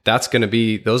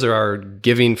 those are our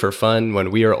giving for fun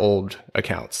when we are old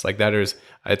accounts. Like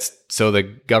it's so the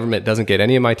government doesn't get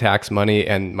any of my tax money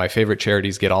and my favorite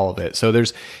charities get all of it. So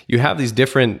you have these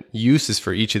different uses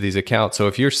for each of these accounts. So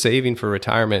if you're saving for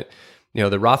retirement,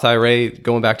 the Roth IRA,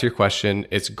 going back to your question,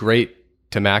 it's great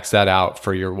to max that out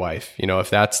for your wife. If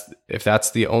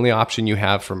that's the only option you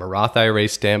have from a Roth IRA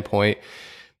standpoint.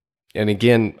 And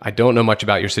again, I don't know much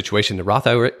about your situation. The Roth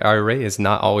IRA is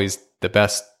not always the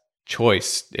best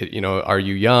choice. Are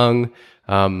you young?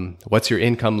 What's your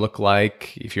income look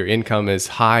like? If your income is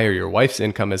high or your wife's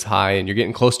income is high and you're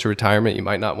getting close to retirement, you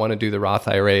might not want to do the Roth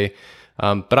IRA.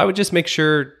 But I would just make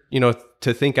sure,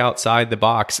 to think outside the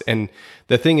box. And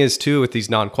the thing is too, with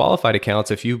these non-qualified accounts,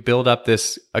 if you build up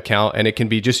this account and it can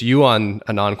be just you on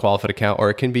a non-qualified account, or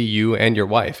it can be you and your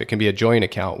wife, it can be a joint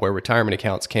account where retirement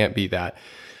accounts can't be that.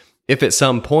 If at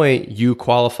some point you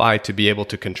qualify to be able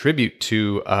to contribute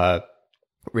to a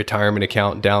retirement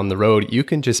account down the road, you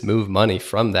can just move money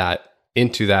from that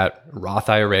into that Roth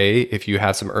IRA. If you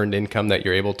have some earned income that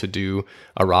you're able to do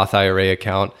a Roth IRA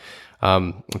account.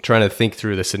 I'm trying to think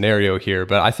through the scenario here,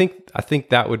 but I think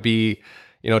that would be,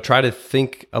 try to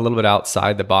think a little bit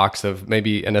outside the box of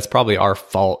maybe, and that's probably our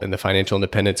fault in the financial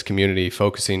independence community,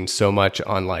 focusing so much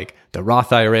on like the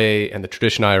Roth IRA and the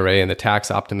traditional IRA and the tax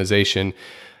optimization.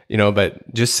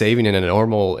 But just saving in a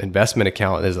normal investment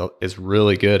account is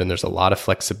really good. And there's a lot of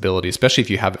flexibility, especially if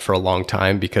you have it for a long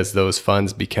time, because those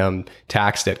funds become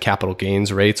taxed at capital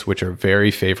gains rates, which are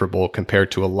very favorable compared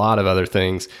to a lot of other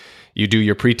things. You do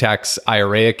your pre-tax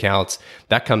IRA accounts,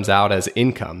 that comes out as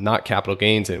income, not capital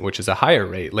gains, which is a higher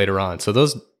rate later on. So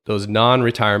those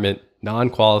non-retirement,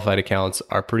 non-qualified accounts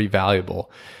are pretty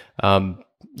valuable.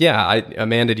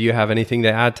 Amanda, do you have anything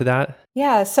to add to that?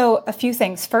 Yeah, so a few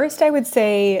things. First, I would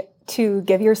say to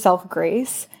give yourself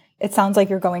grace. it sounds like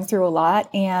you're going through a lot.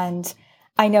 And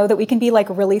I know that we can be like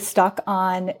really stuck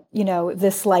on,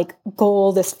 this like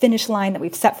goal, this finish line that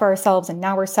we've set for ourselves, and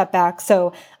now we're set back.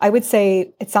 So I would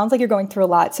say it sounds like you're going through a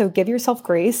lot. So give yourself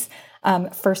grace,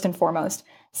 first and foremost.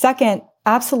 Second,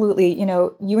 absolutely,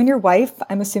 you and your wife,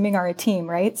 I'm assuming, are a team,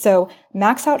 right? So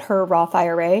max out her Roth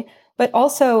IRA, but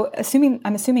also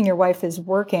I'm assuming your wife is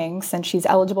working since she's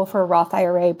eligible for a Roth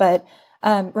IRA, but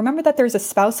remember that there's a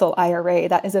spousal IRA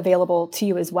that is available to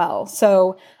you as well.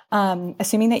 So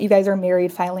assuming that you guys are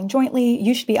married filing jointly,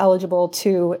 you should be eligible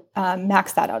to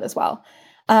max that out as well.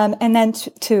 And then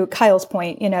to Kyle's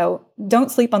point,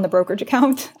 don't sleep on the brokerage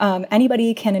account.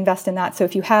 Anybody can invest in that. So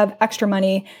if you have extra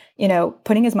money,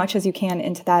 putting as much as you can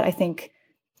into that, I think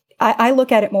I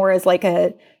look at it more as like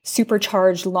a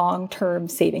supercharged long-term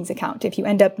savings account. If you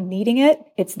end up needing it,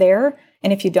 it's there.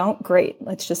 And if you don't, great.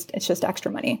 It's just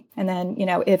extra money. And then,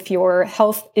 if your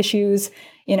health issues,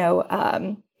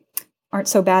 aren't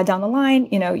so bad down the line,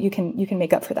 you can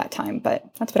make up for that time. But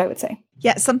that's what I would say.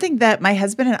 Yeah, something that my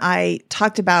husband and I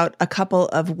talked about a couple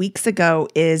of weeks ago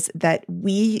is that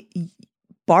we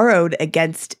borrowed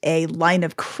against a line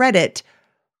of credit.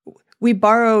 We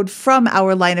borrowed from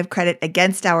our line of credit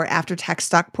against our after-tax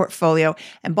stock portfolio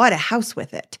and bought a house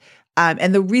with it.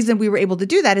 And the reason we were able to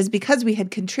do that is because we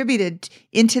had contributed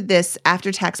into this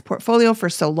after-tax portfolio for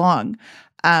so long,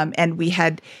 and we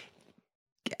had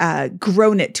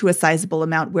grown it to a sizable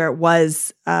amount where it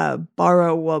was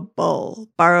borrow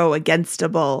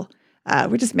againstable.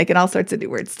 We're just making all sorts of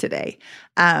new words today.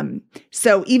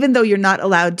 So even though you're not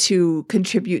allowed to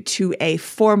contribute to a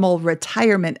formal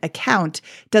retirement account,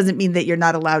 doesn't mean that you're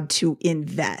not allowed to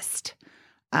invest.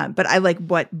 But I like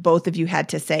what both of you had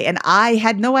to say. And I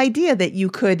had no idea that you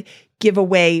could give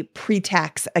away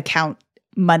pre-tax account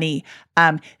money.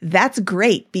 That's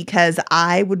great, because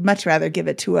I would much rather give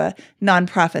it to a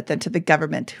nonprofit than to the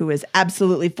government, who is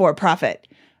absolutely for profit.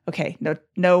 Okay, no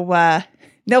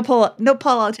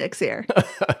politics here.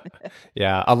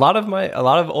 Yeah, a lot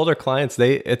of older clients,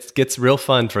 it gets real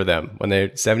fun for them when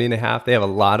they're 70 and a half. They have a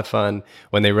lot of fun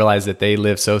when they realize that they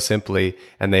live so simply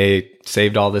and they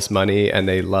saved all this money, and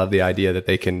they love the idea that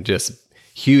they can just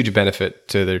huge benefit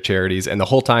to their charities. And the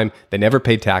whole time they never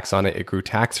paid tax on it. It grew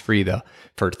tax-free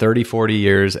for 30, 40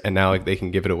 years. And now they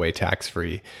can give it away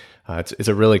tax-free. It's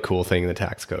a really cool thing in the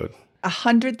tax code.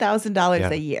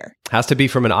 $100,000 a year. Has to be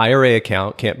from an IRA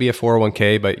account. Can't be a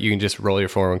 401k, but you can just roll your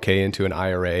 401k into an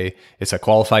IRA. It's a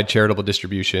qualified charitable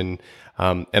distribution.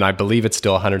 And I believe it's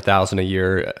still $100,000 a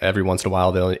year. Every once in a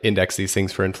while, they'll index these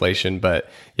things for inflation. But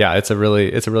yeah, it's a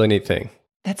really neat thing.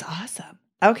 That's awesome.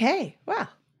 Okay. Wow.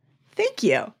 Thank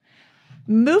you.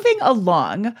 Moving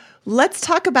along, let's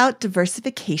talk about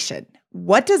diversification.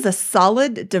 What does a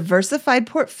solid, diversified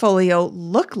portfolio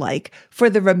look like for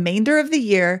the remainder of the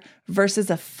year versus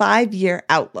a 5-year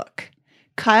outlook?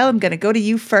 Kyle, I'm going to go to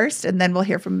you first, and then we'll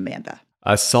hear from Amanda.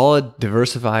 A solid,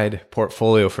 diversified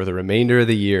portfolio for the remainder of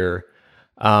the year.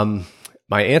 My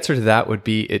answer to that would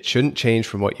be it shouldn't change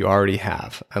from what you already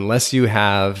have, unless you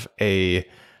have a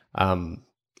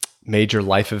major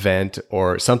life event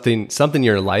or something in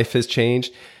your life has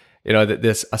changed.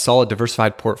 A solid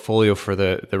diversified portfolio for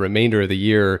the remainder of the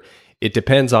year, it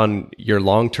depends on your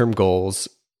long-term goals,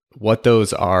 what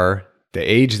those are, the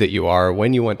age that you are,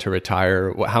 when you want to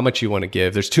retire, how much you want to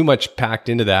give. There's too much packed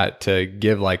into that to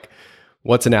give like,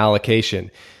 what's an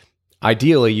allocation?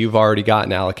 Ideally, you've already got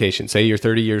an allocation. Say you're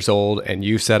 30 years old and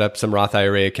you've set up some Roth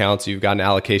IRA accounts. You've got an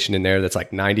allocation in there that's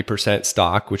like 90%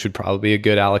 stock, which would probably be a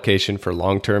good allocation for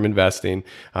long-term investing.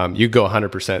 You go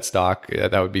 100% stock.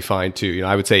 That would be fine too.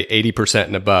 I would say 80%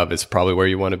 and above is probably where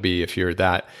you want to be if you're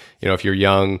that, if you're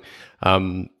young.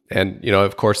 And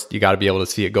of course, you got to be able to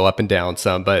see it go up and down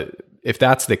some. But if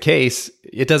that's the case,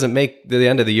 it doesn't make the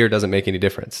end of the year doesn't make any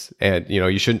difference. And,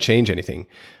 you shouldn't change anything.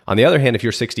 On the other hand, if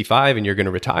you're 65 and you're going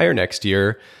to retire next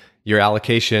year, your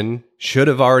allocation should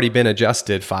have already been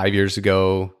adjusted 5 years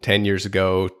ago, 10 years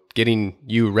ago, getting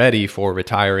you ready for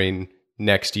retiring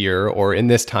next year or in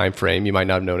this time frame. You might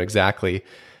not have known exactly.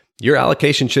 Your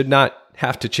allocation should not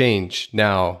have to change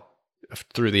now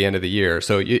through the end of the year.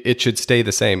 So it should stay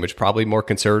the same, which is probably more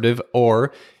conservative,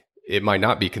 or it might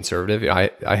not be conservative.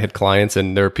 I had clients,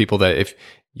 and there are people that if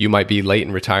you might be late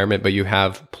in retirement, but you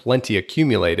have plenty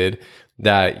accumulated,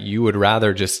 that you would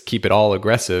rather just keep it all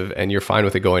aggressive, and you're fine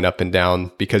with it going up and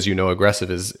down because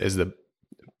aggressive is the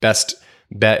best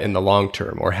bet in the long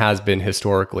term, or has been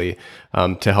historically,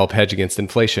 to help hedge against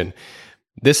inflation.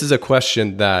 This is a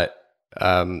question that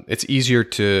it's easier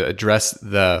to address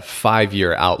the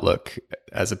 5-year outlook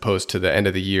as opposed to the end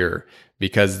of the year,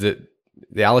 because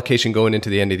the allocation going into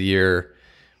the end of the year,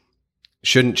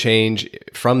 shouldn't change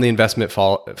from the investment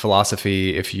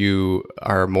philosophy if you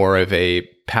are more of a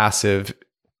passive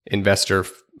investor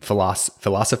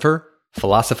philosophizer,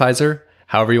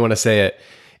 however you want to say it.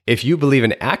 If you believe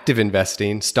in active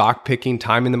investing, stock picking,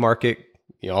 time in the market,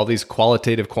 all these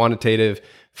qualitative, quantitative,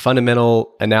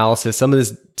 fundamental analysis, some of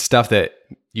this stuff that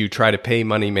you try to pay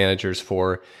money managers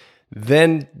for,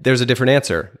 then there's a different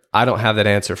answer. I don't have that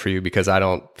answer for you because I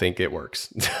don't think it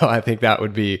works. So I think that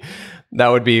would be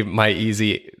my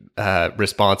easy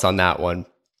response on that one.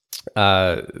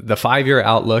 The 5-year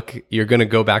outlook, you're going to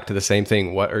go back to the same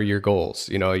thing. What are your goals?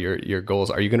 Your goals.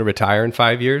 Are you going to retire in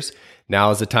 5 years?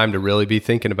 Now is the time to really be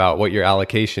thinking about what your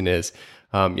allocation is.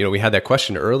 We had that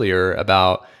question earlier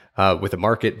about with the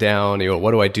market down,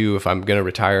 what do I do if I'm going to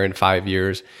retire in 5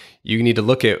 years? You need to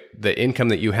look at the income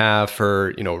that you have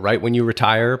for, right when you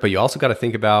retire, but you also got to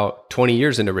think about 20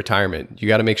 years into retirement. You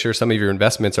got to make sure some of your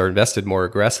investments are invested more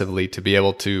aggressively to be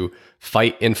able to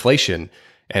fight inflation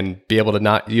and be able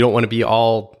to you don't want to be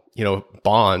all,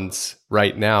 bonds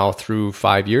right now through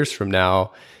 5 years from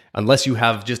now, unless you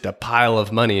have just a pile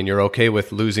of money and you're okay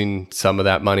with losing some of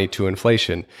that money to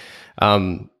inflation.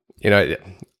 I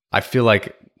feel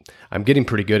like I'm getting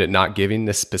pretty good at not giving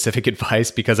this specific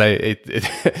advice because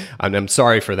I'm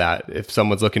sorry for that if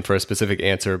someone's looking for a specific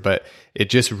answer, but it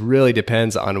just really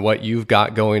depends on what you've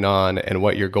got going on and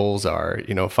what your goals are.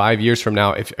 5 years from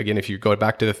now, if you go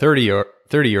back to the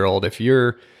 30-year-old, if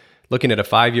you're looking at a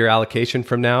 5-year allocation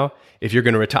from now, if you're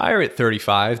going to retire at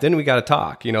 35, then we got to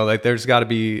talk. There's got to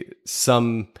be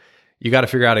you got to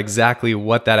figure out exactly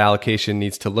what that allocation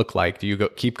needs to look like. Do you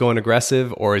keep going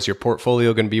aggressive, or is your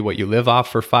portfolio going to be what you live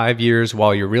off for 5 years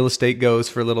while your real estate goes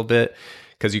for a little bit?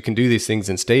 Because you can do these things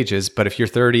in stages. But if you're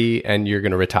 30 and you're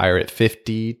going to retire at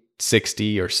 50,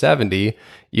 60, or 70,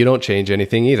 you don't change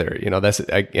anything either.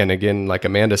 And again, like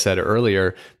Amanda said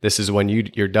earlier, this is when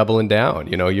you're doubling down.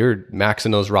 You're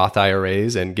maxing those Roth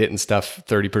IRAs and getting stuff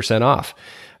 30% off.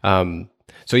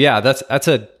 So yeah, that's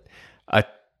a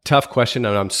tough question,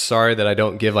 and I'm sorry that I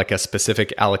don't give like a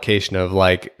specific allocation of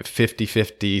like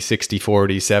 50-50,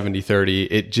 60-40, 70-30.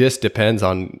 It just depends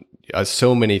on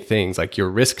so many things, like your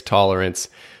risk tolerance,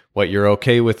 what you're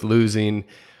okay with losing,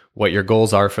 what your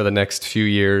goals are for the next few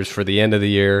years, for the end of the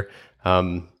year.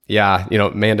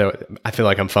 Amanda, I feel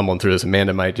like I'm fumbling through this.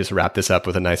 Amanda might just wrap this up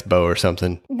with a nice bow or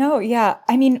something. No, yeah.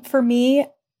 I mean, for me,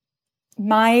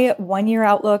 my 1-year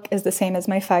outlook is the same as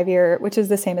my 5-year, which is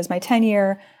the same as my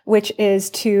 10-year, which is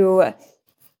to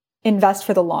invest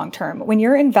for the long term. When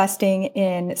you're investing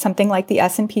in something like the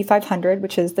S&P 500,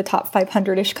 which is the top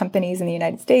 500-ish companies in the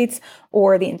United States,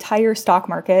 or the entire stock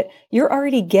market, you're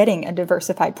already getting a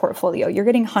diversified portfolio. You're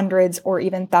getting hundreds or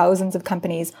even thousands of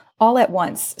companies all at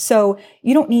once. So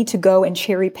you don't need to go and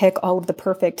cherry pick all of the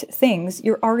perfect things.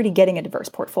 You're already getting a diverse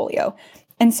portfolio.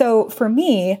 And so for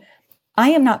me, I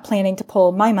am not planning to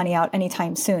pull my money out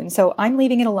anytime soon. So I'm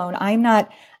leaving it alone. I'm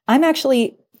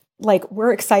actually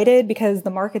we're excited because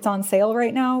the market's on sale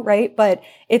right now, right? But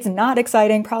it's not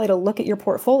exciting probably to look at your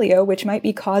portfolio, which might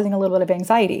be causing a little bit of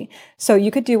anxiety. So you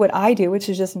could do what I do, which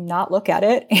is just not look at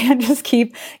it and just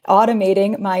keep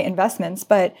automating my investments.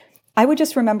 But I would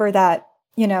just remember that,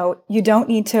 you don't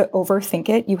need to overthink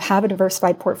it. You have a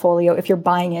diversified portfolio if you're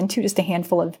buying into just a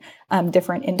handful of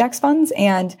different index funds.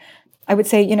 And I would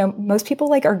say, most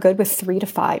people are good with 3 to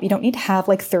 5. You don't need to have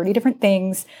 30 different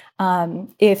things.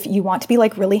 If you want to be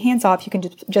really hands off, you can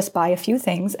just buy a few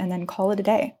things and then call it a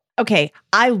day. Okay,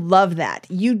 I love that.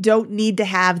 You don't need to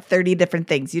have 30 different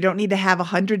things. You don't need to have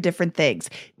 100 different things.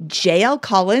 JL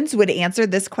Collins would answer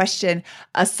this question.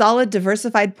 A solid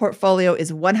diversified portfolio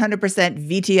is 100%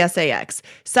 VTSAX.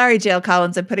 Sorry, JL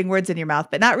Collins, I'm putting words in your mouth,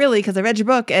 but not really, because I read your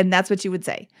book and that's what you would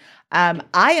say.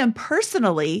 I am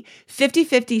personally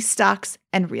 50-50 stocks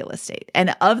and real estate.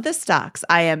 And of the stocks,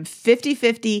 I am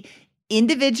 50-50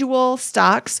 individual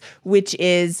stocks, which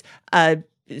is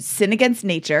sin against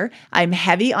nature. I'm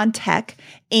heavy on tech,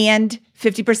 and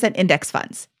 50% index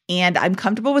funds. And I'm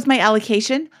comfortable with my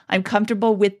allocation. I'm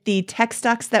comfortable with the tech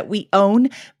stocks that we own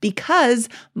because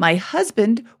my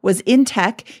husband was in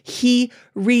tech. He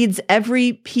reads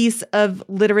every piece of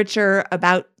literature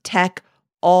about tech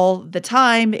all the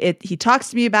time. He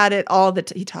talks to me about it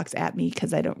he talks at me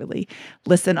because I don't really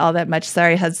listen all that much.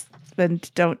 Sorry,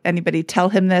 husband, don't anybody tell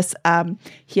him this.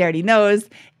 He already knows.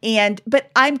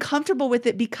 But I'm comfortable with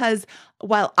it because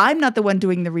while I'm not the one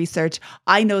doing the research,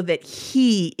 I know that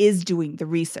he is doing the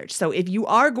research. So if you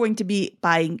are going to be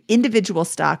buying individual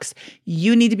stocks,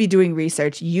 you need to be doing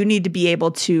research. You need to be able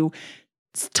to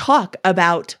talk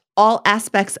about all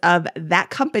aspects of that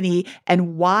company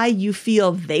and why you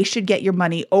feel they should get your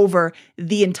money over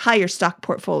the entire stock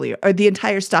portfolio or the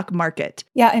entire stock market.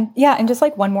 And just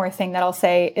like one more thing that I'll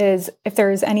say is if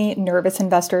there's any nervous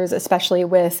investors, especially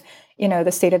with,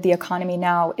 the state of the economy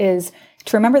now, is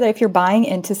to remember that if you're buying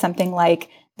into something like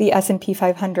the S&P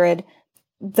 500,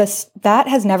 that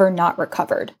has never not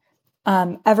recovered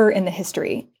ever in the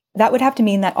history. That would have to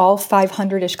mean that all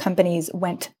 500-ish companies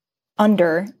went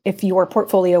under if your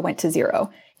portfolio went to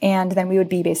zero. And then we would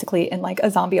be basically in like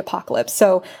a zombie apocalypse.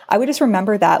 So I would just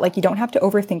remember that, like, you don't have to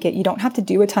overthink it. You don't have to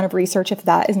do a ton of research if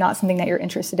that is not something that you're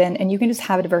interested in. And you can just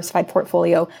have a diversified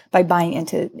portfolio by buying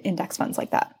into index funds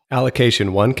like that.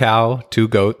 Allocation: 1 cow, 2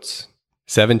 goats,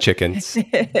 7 chickens,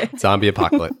 zombie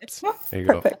apocalypse. There you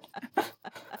Perfect. go.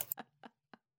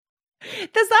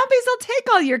 The zombies will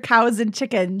take all your cows and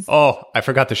chickens. Oh, I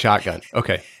forgot the shotgun.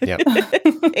 Okay. Yeah.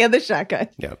 And the shotgun.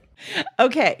 Yeah.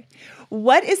 Okay.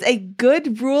 What is a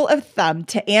good rule of thumb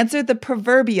to answer the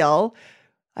proverbial,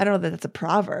 I don't know that that's a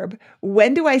proverb,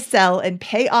 when do I sell and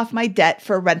pay off my debt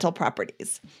for rental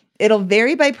properties? It'll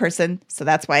vary by person, so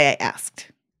that's why I asked.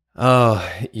 Oh,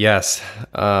 yes.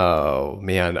 Oh,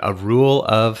 man. A rule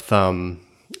of thumb.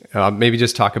 Maybe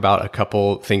just talk about a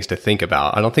couple things to think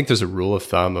about. I don't think there's a rule of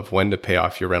thumb of when to pay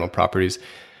off your rental properties.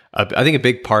 I think a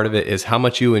big part of it is how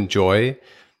much you enjoy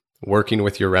working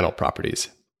with your rental properties.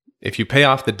 If you pay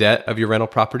off the debt of your rental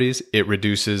properties, it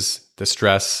reduces the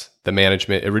stress, the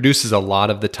management. It reduces a lot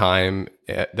of the time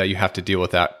that you have to deal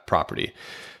with that property.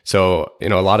 So, a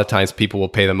lot of times people will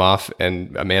pay them off.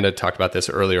 And Amanda talked about this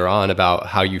earlier on about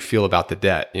how you feel about the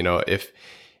debt.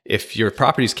 If your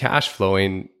property's cash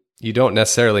flowing, you don't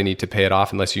necessarily need to pay it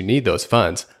off unless you need those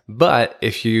funds. But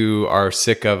if you are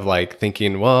sick of like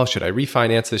thinking, well, should I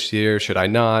refinance this year? Should I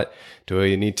not? Do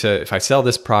I need to, if I sell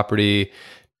this property,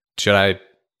 should I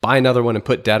buy another one and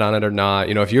put debt on it or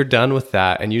not? If you're done with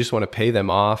that and you just want to pay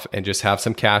them off and just have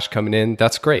some cash coming in,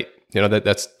 that's great.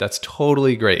 That's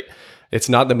totally great. It's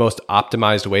not the most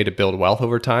optimized way to build wealth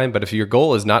over time, but if your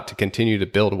goal is not to continue to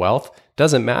build wealth,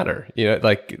 doesn't matter.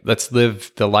 Let's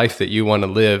live the life that you want to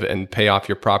live and pay off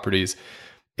your properties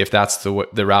if that's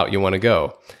the route you want to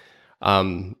go.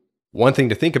 One thing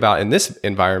to think about in this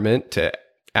environment to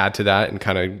add to that and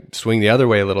kind of swing the other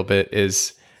way a little bit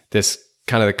is this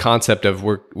kind of the concept of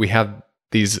we have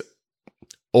these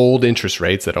old interest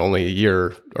rates that are only a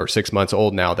year or 6 months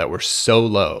old now that were so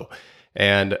low.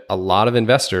 And a lot of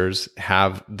investors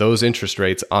have those interest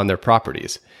rates on their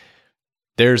properties.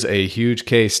 There's a huge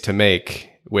case to make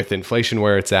with inflation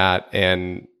where it's at.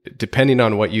 And depending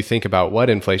on what you think about what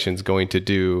inflation is going to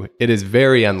do, it is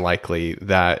very unlikely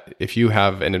that if you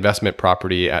have an investment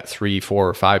property at 3, 4,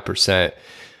 or 5%,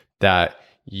 that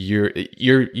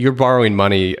you're borrowing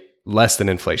money less than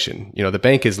inflation. The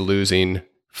bank is losing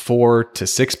 4 to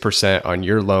 6% on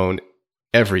your loan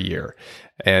every year.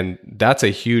 And that's a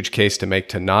huge case to make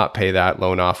to not pay that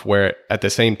loan off, where at the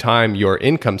same time, your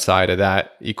income side of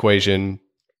that equation,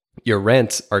 your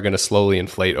rents are going to slowly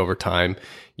inflate over time.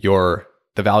 The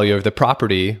value of the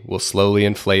property will slowly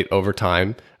inflate over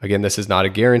time. Again, this is not a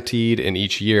guaranteed in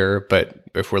each year, but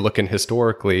if we're looking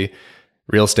historically,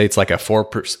 real estate's like a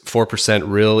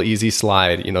 4% real easy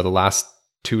slide. The last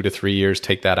 2 to 3 years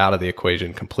take that out of the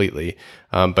equation completely.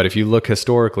 But if you look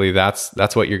historically,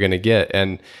 that's what you're going to get.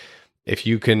 And if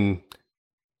you can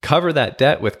cover that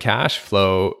debt with cash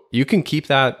flow, you can keep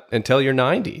that until you're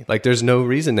 90. Like there's no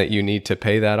reason that you need to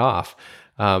pay that off.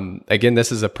 Again,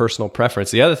 this is a personal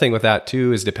preference. The other thing with that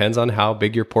too is depends on how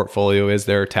big your portfolio is.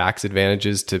 There are tax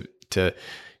advantages to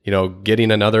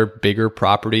getting another bigger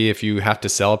property if you have to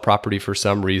sell a property for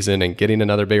some reason and getting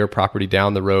another bigger property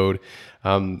down the road,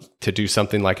 to do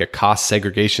something like a cost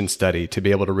segregation study to be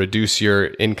able to reduce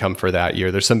your income for that year.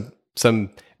 There's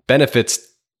some benefits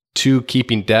to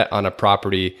keeping debt on a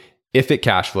property if it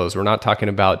cash flows. We're not talking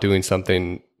about doing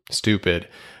something stupid.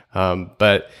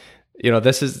 But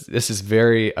this is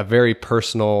a very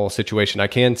personal situation. I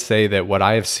can say that what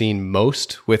I have seen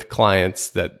most with clients,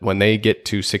 that when they get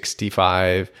to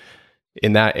 65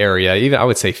 in that area, even I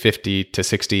would say 50 to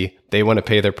 60, they want to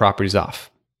pay their properties off.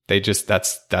 That's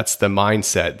the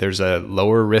mindset. There's a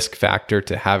lower risk factor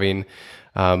to having,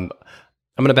 I'm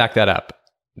going to back that up.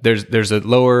 There's a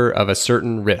lower of a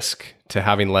certain risk to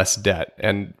having less debt.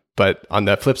 But on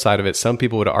the flip side of it, some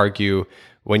people would argue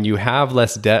when you have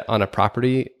less debt on a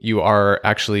property, you are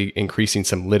actually increasing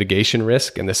some litigation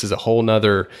risk. And this is a whole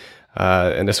nother,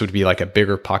 and this would be like a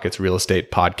Bigger Pockets Real Estate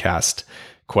podcast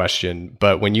question.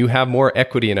 But when you have more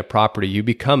equity in a property, you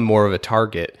become more of a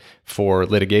target for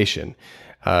litigation.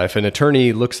 If an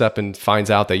attorney looks up and finds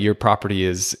out that your property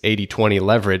is 80-20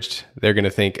 leveraged, they're going to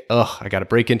think, I got to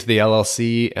break into the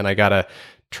LLC and I got to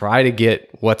try to get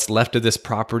what's left of this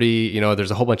property.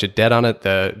 There's a whole bunch of debt on it.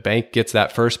 The bank gets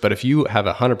that first. But if you have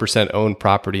 100% owned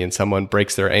property and someone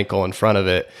breaks their ankle in front of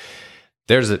it,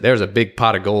 there's a big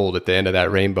pot of gold at the end of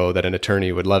that rainbow that an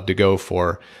attorney would love to go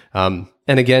for. And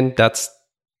again,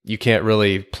 you can't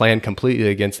really plan completely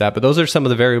against that, but those are some of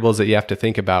the variables that you have to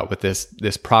think about with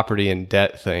this property and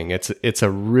debt thing. It's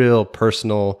a real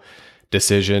personal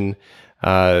decision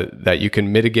that you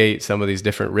can mitigate some of these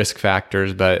different risk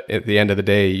factors, but at the end of the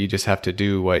day, you just have to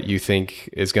do what you think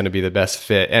is going to be the best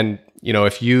fit. And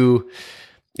if you're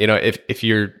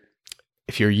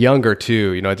younger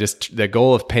too, just the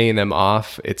goal of paying them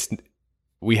off,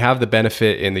 we have the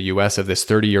benefit in the US of this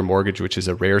 30-year mortgage, which is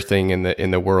a rare thing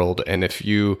in the world. And if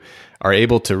you are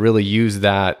able to really use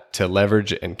that to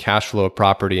leverage and cash flow a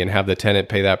property and have the tenant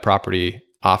pay that property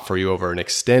off for you over an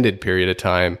extended period of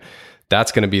time,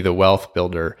 that's going to be the wealth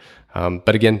builder.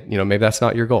 But again, maybe that's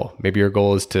not your goal. Maybe your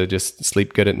goal is to just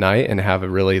sleep good at night and have a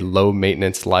really low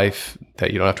maintenance life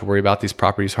that you don't have to worry about these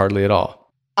properties hardly at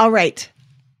all. All right.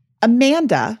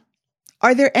 Amanda,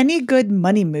 are there any good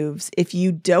money moves if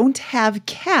you don't have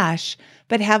cash,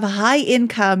 but have high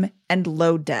income and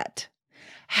low debt?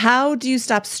 How do you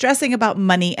stop stressing about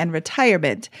money and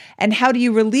retirement? And how do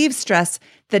you relieve stress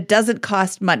that doesn't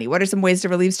cost money? What are some ways to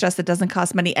relieve stress that doesn't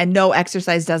cost money? And no,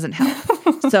 exercise doesn't help.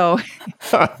 So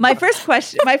my first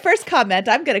comment,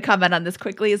 I'm going to comment on this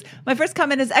quickly, is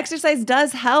exercise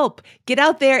does help. Get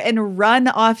out there and run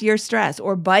off your stress,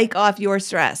 or bike off your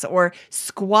stress, or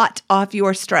squat off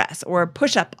your stress, or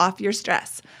push up off your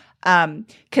stress.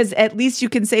 Because at least you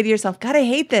can say to yourself, God, I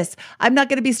hate this. I'm not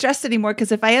going to be stressed anymore,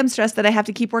 because if I am stressed, then I have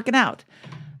to keep working out.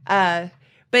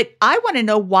 But I want to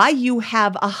know why you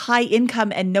have a high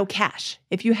income and no cash.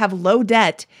 If you have low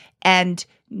debt and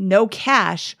no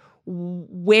cash,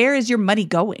 where is your money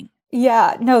going?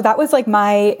 Yeah, no, that was like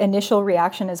my initial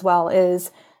reaction as well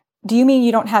is, do you mean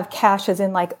you don't have cash as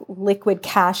in like liquid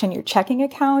cash in your checking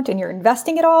account and you're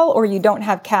investing it all, or you don't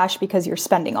have cash because you're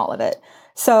spending all of it?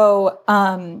 So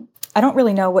I don't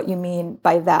really know what you mean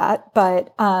by that,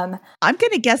 but I'm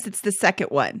going to guess it's the second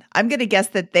one. I'm going to guess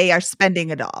that they are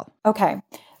spending it all. Okay.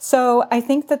 So I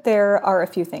think that there are a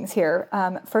few things here.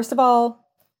 First of all,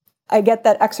 I get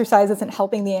that exercise isn't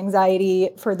helping the anxiety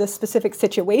for this specific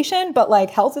situation, but like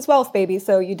health is wealth, baby.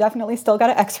 So you definitely still got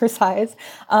to exercise.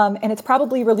 And it's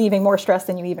probably relieving more stress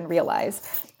than you even realize.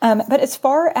 But as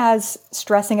far as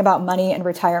stressing about money and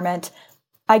retirement,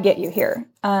 I get you here.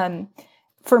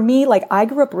 For me, like I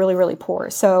grew up really, really poor.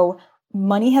 So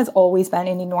money has always been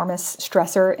an enormous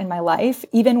stressor in my life.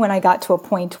 Even when I got to a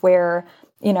point where,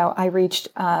 I reached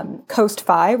Coast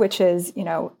Fi, which is,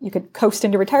 you could coast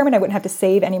into retirement. I wouldn't have to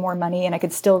save any more money and I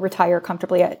could still retire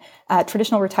comfortably at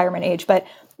traditional retirement age. But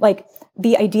like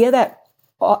the idea that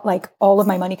all of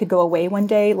my money could go away one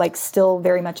day, like still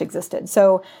very much existed.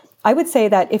 So I would say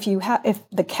that if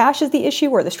the cash is the issue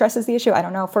or the stress is the issue, I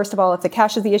don't know. First of all, if the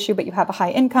cash is the issue, but you have a high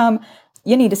income,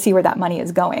 you need to see where that money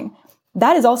is going.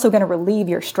 That is also going to relieve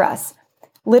your stress.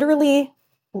 Literally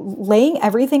laying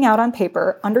everything out on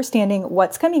paper, understanding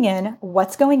what's coming in,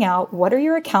 what's going out, what are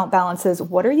your account balances,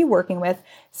 what are you working with,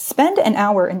 spend an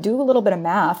hour and do a little bit of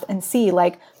math and see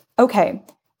like, okay,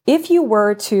 if you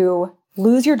were to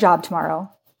lose your job tomorrow,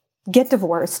 get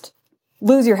divorced,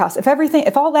 lose your house,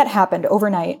 if all that happened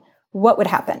overnight, what would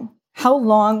happen? How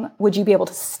long would you be able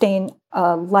to sustain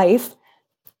a life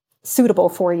suitable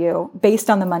for you based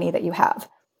on the money that you have?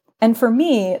 And for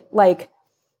me, like,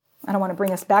 I don't want to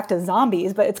bring us back to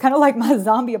zombies, but it's kind of like my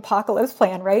zombie apocalypse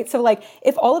plan, right? So like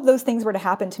if all of those things were to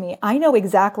happen to me, I know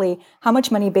exactly how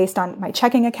much money based on my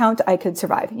checking account I could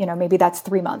survive. Maybe that's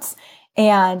 3 months.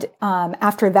 And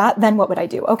after that, then what would I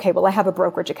do? Okay, well, I have a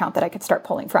brokerage account that I could start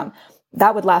pulling from.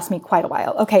 That would last me quite a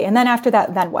while. Okay, and then after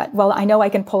that, then what? Well, I know I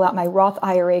can pull out my Roth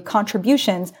IRA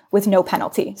contributions with no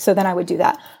penalty. So then I would do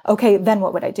that. Okay, then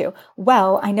what would I do?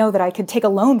 Well, I know that I could take a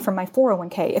loan from my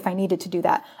 401k if I needed to do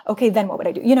that. Okay, then what would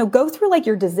I do? Go through like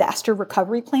your disaster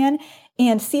recovery plan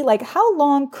and see like how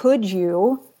long could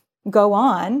you go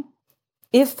on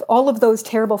if all of those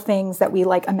terrible things that we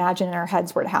like imagine in our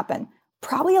heads were to happen.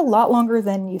 Probably a lot longer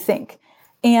than you think.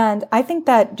 And I think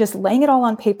that just laying it all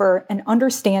on paper and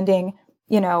understanding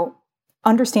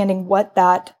what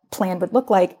that plan would look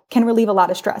like can relieve a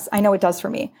lot of stress. I know it does for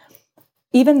me.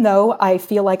 Even though I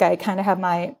feel like I kind of have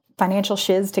my financial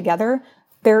shiz together,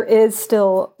 there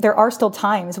are still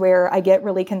times where I get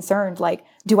really concerned, like,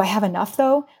 do I have enough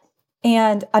though?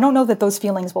 And I don't know that those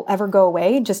feelings will ever go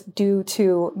away just due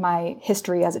to my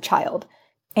history as a child.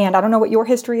 And I don't know what your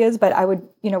history is, but I would,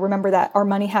 remember that our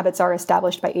money habits are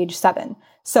established by age 7.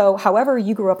 So however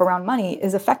you grew up around money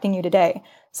is affecting you today.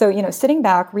 So, sitting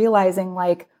back, realizing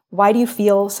like, why do you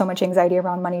feel so much anxiety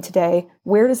around money today?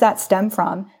 Where does that stem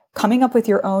from? Coming up with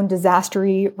your own disaster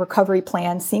recovery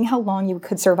plan, seeing how long you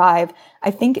could survive,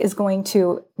 I think is going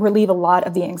to relieve a lot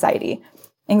of the anxiety.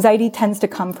 Anxiety tends to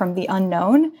come from the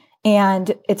unknown,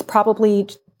 and it's probably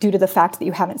due to the fact that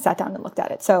you haven't sat down and looked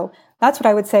at it. So that's what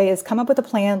I would say is come up with a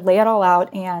plan, lay it all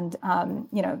out, and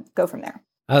go from there.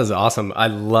 That was awesome. I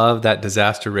love that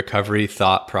disaster recovery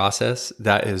thought process.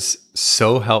 That is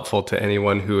so helpful to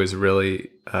anyone who is really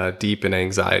deep in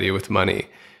anxiety with money.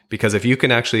 Because if you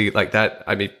can actually like that,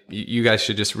 I mean, you guys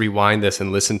should just rewind this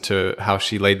and listen to how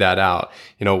she laid that out.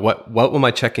 What will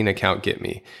my checking account get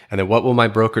me? And then what will my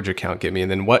brokerage account get me?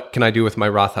 And then what can I do with my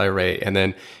Roth IRA? And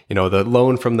then, the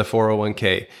loan from the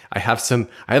 401k. I have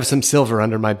some silver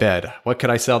under my bed. What could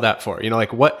I sell that for?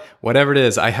 Whatever it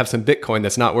is, I have some Bitcoin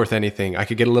that's not worth anything. I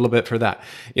could get a little bit for that.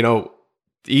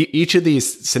 Each of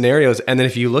these scenarios. And then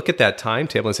if you look at that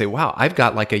timetable and say, wow, I've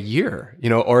got like a year,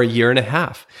 or a year and a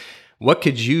half. What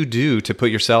could you do to put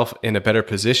yourself in a better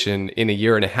position in a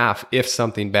year and a half if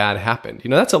something bad happened?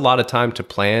 That's a lot of time to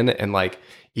plan and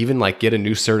even get a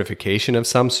new certification of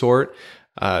some sort.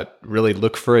 Really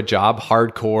look for a job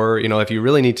hardcore. If you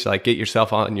really need to get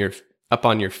yourself up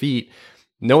on your feet,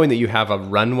 knowing that you have a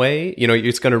runway,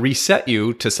 it's going to reset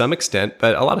you to some extent.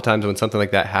 But a lot of times when something like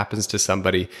that happens to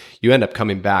somebody, you end up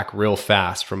coming back real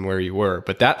fast from where you were.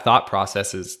 But that thought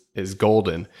process is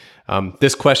golden.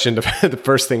 This question, the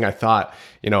first thing I thought,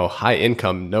 high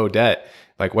income, no debt,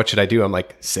 what should I do? I'm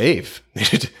like, save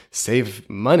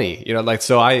money,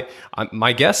 so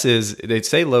my guess is they'd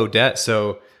say low debt.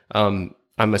 So, I'm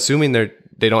assuming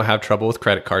they don't have trouble with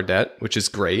credit card debt, which is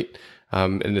great.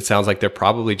 And it sounds like they're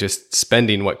probably just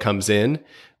spending what comes in,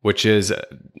 which is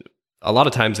a lot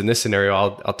of times in this scenario,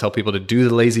 I'll tell people to do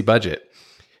the lazy budget.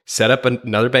 Set up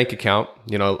another bank account,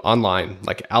 online,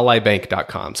 like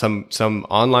allybank.com, some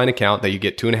online account that you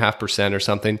get 2.5% or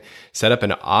something. Set up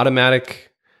an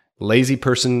automatic lazy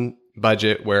person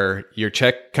budget where your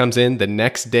check comes in the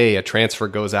next day, a transfer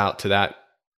goes out to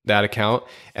that account,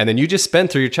 and then you just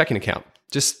spend through your checking account.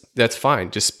 That's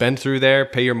fine. Just spend through there,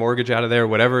 pay your mortgage out of there,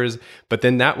 whatever it is. But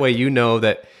then that way,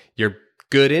 that your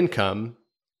good income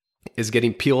is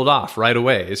getting peeled off right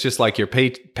away. It's just like your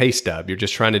pay stub. You're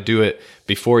just trying to do it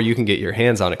before you can get your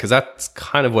hands on it. Cause that's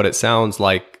kind of what it sounds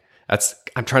like.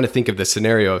 I'm trying to think of the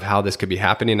scenario of how this could be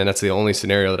happening. And that's the only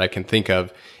scenario that I can think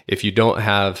of. If you've got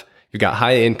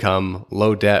high income,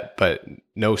 low debt, but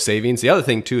no savings. The other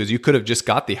thing too, is you could have just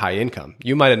got the high income.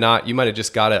 You might have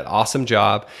just got an awesome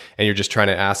job and you're just trying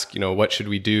to ask, what should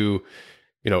we do?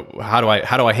 How do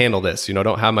I handle this?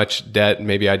 Don't have much debt.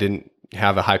 Maybe I didn't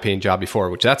have a high paying job before,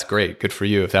 which that's great. Good for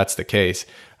you if that's the case.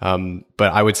 But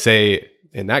I would say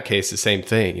in that case, the same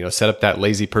thing, set up that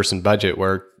lazy person budget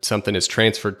where something is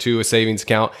transferred to a savings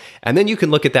account. And then you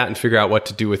can look at that and figure out what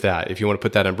to do with that. If you want to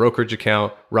put that in a brokerage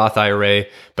account, Roth IRA,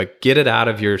 but get it out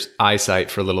of your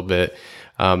eyesight for a little bit.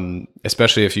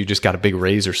 Especially if you just got a big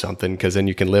raise or something, because then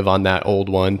you can live on that old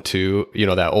one to,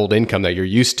 that old income that you're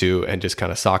used to and just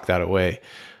kind of sock that away.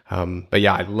 But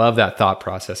yeah, I love that thought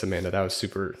process, Amanda. That was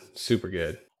super, super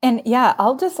good. And yeah,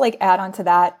 I'll just add on to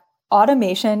that.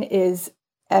 Automation is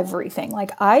everything.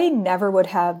 I never would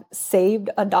have saved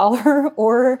 $1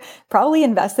 or probably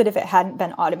invested if it hadn't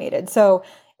been automated. So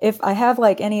if I have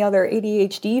any other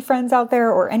ADHD friends out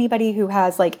there or anybody who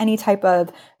has any type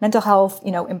of mental health,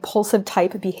 impulsive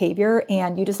type behavior,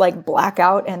 and you just black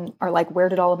out and are where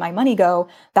did all of my money go?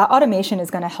 That automation is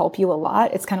going to help you a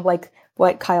lot. It's kind of like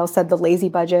what Kyle said, the lazy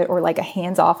budget or a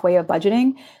hands-off way of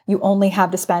budgeting. You only have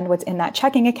to spend what's in that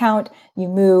checking account. You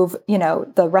move,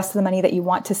 the rest of the money that you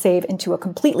want to save into a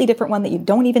completely different one that you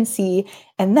don't even see.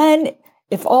 And then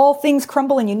if all things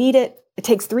crumble and you need it, it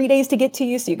takes 3 days to get to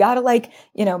you. So you got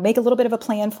to make a little bit of a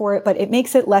plan for it, but it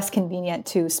makes it less convenient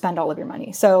to spend all of your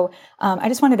money. So I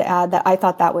just wanted to add that I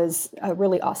thought that was a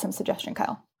really awesome suggestion,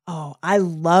 Kyle. Oh, I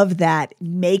love that.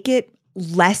 Make it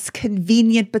less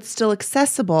convenient, but still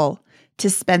accessible to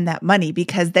spend that money,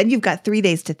 because then you've got 3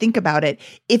 days to think about it.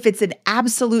 If it's an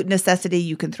absolute necessity,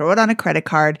 you can throw it on a credit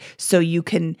card so you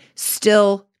can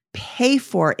still pay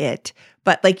for it.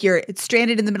 But you're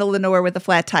stranded in the middle of nowhere with a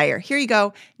flat tire. Here you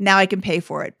go. Now I can pay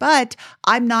for it. But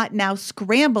I'm not now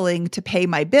scrambling to pay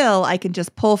my bill. I can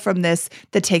just pull from this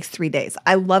that takes 3 days.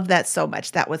 I love that so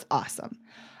much. That was awesome.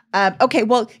 Okay,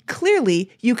 well, clearly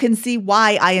you can see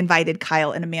why I invited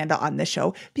Kyle and Amanda on the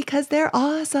show, because they're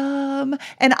awesome.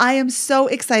 And I am so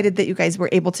excited that you guys were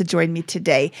able to join me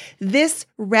today. This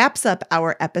wraps up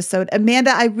our episode.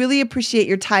 Amanda, I really appreciate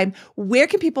your time. Where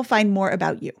can people find more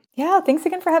about you? Yeah, thanks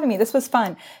again for having me. This was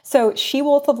fun. So She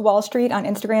Wolf of Wall Street on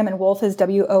Instagram, and Wolf is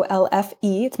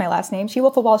WOLFE. It's my last name. She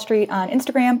Wolf of Wall Street on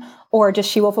Instagram, or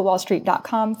just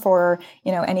shewolfofwallstreet.com for,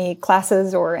 any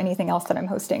classes or anything else that I'm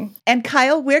hosting. And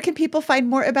Kyle, where can people find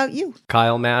more about you?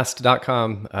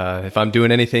 KyleMast.com. If I'm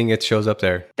doing anything, it shows up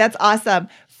there. That's awesome.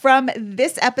 From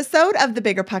this episode of the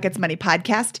Bigger Pockets Money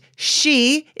Podcast,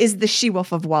 she is the She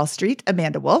Wolf of Wall Street,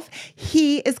 Amanda Wolf.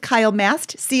 He is Kyle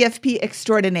Mast, CFP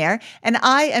extraordinaire. And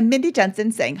I am Mindy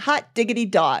Jensen saying hot diggity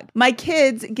dog. My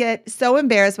kids get so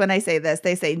embarrassed when I say this.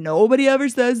 They say, nobody ever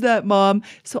says that, Mom.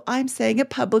 So I'm saying it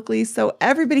publicly so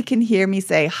everybody can hear me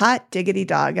say hot diggity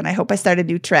dog. And I hope I start a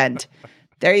new trend.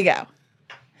 There you go.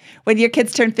 When your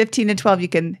kids turn 15 and 12, you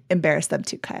can embarrass them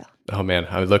too, Kyle. Oh, man.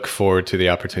 I look forward to the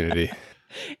opportunity.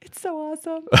 It's so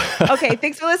awesome. Okay,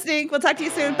 thanks for listening. We'll talk to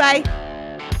you soon. Bye.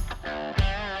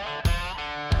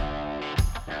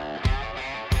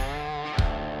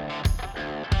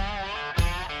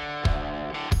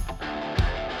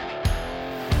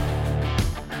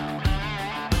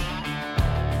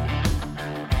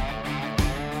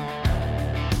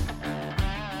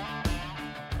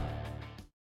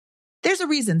 There's a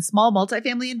reason small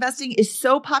multifamily investing is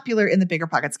so popular in the Bigger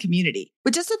Pockets community.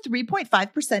 With just a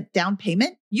 3.5% down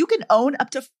payment, you can own up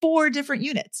to 4 different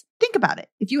units. Think about it.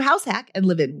 If you house hack and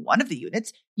live in one of the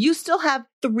units, you still have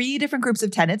 3 different groups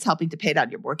of tenants helping to pay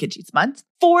down your mortgage each month,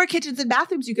 4 kitchens and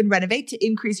bathrooms you can renovate to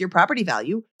increase your property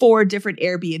value, 4 different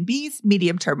Airbnbs,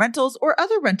 medium-term rentals, or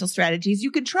other rental strategies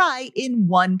you can try in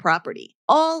one property,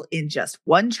 all in just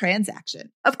one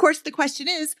transaction. Of course, the question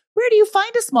is, where do you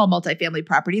find a small multifamily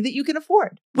property that you can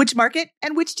afford? Which market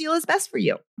and which deal is best for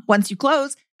you? Once you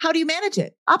close, how do you manage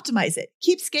it, optimize it,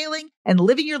 keep scaling, and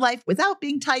living your life without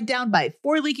being tied down by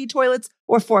 4 leaky toilets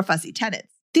or 4 fussy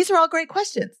tenants? These are all great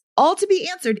questions, all to be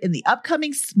answered in the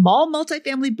upcoming Small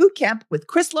Multifamily Bootcamp with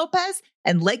Chris Lopez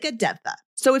and Leica Devtha.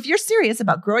 So if you're serious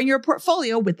about growing your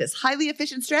portfolio with this highly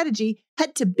efficient strategy,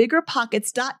 head to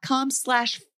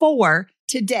biggerpockets.com/4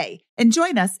 today and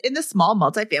join us in the Small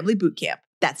Multifamily Bootcamp.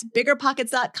 That's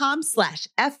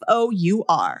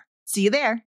biggerpockets.com/FOUR. See you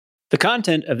there. The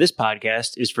content of this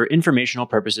podcast is for informational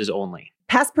purposes only.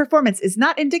 Past performance is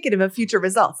not indicative of future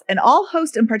results, and all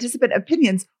host and participant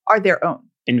opinions are their own.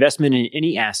 Investment in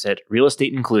any asset, real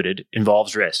estate included,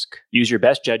 involves risk. Use your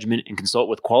best judgment and consult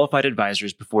with qualified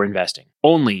advisors before investing.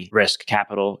 Only risk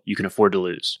capital you can afford to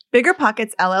lose. Bigger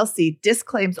Pockets LLC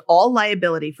disclaims all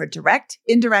liability for direct,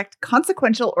 indirect,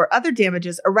 consequential, or other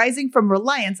damages arising from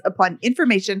reliance upon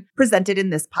information presented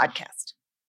in this podcast.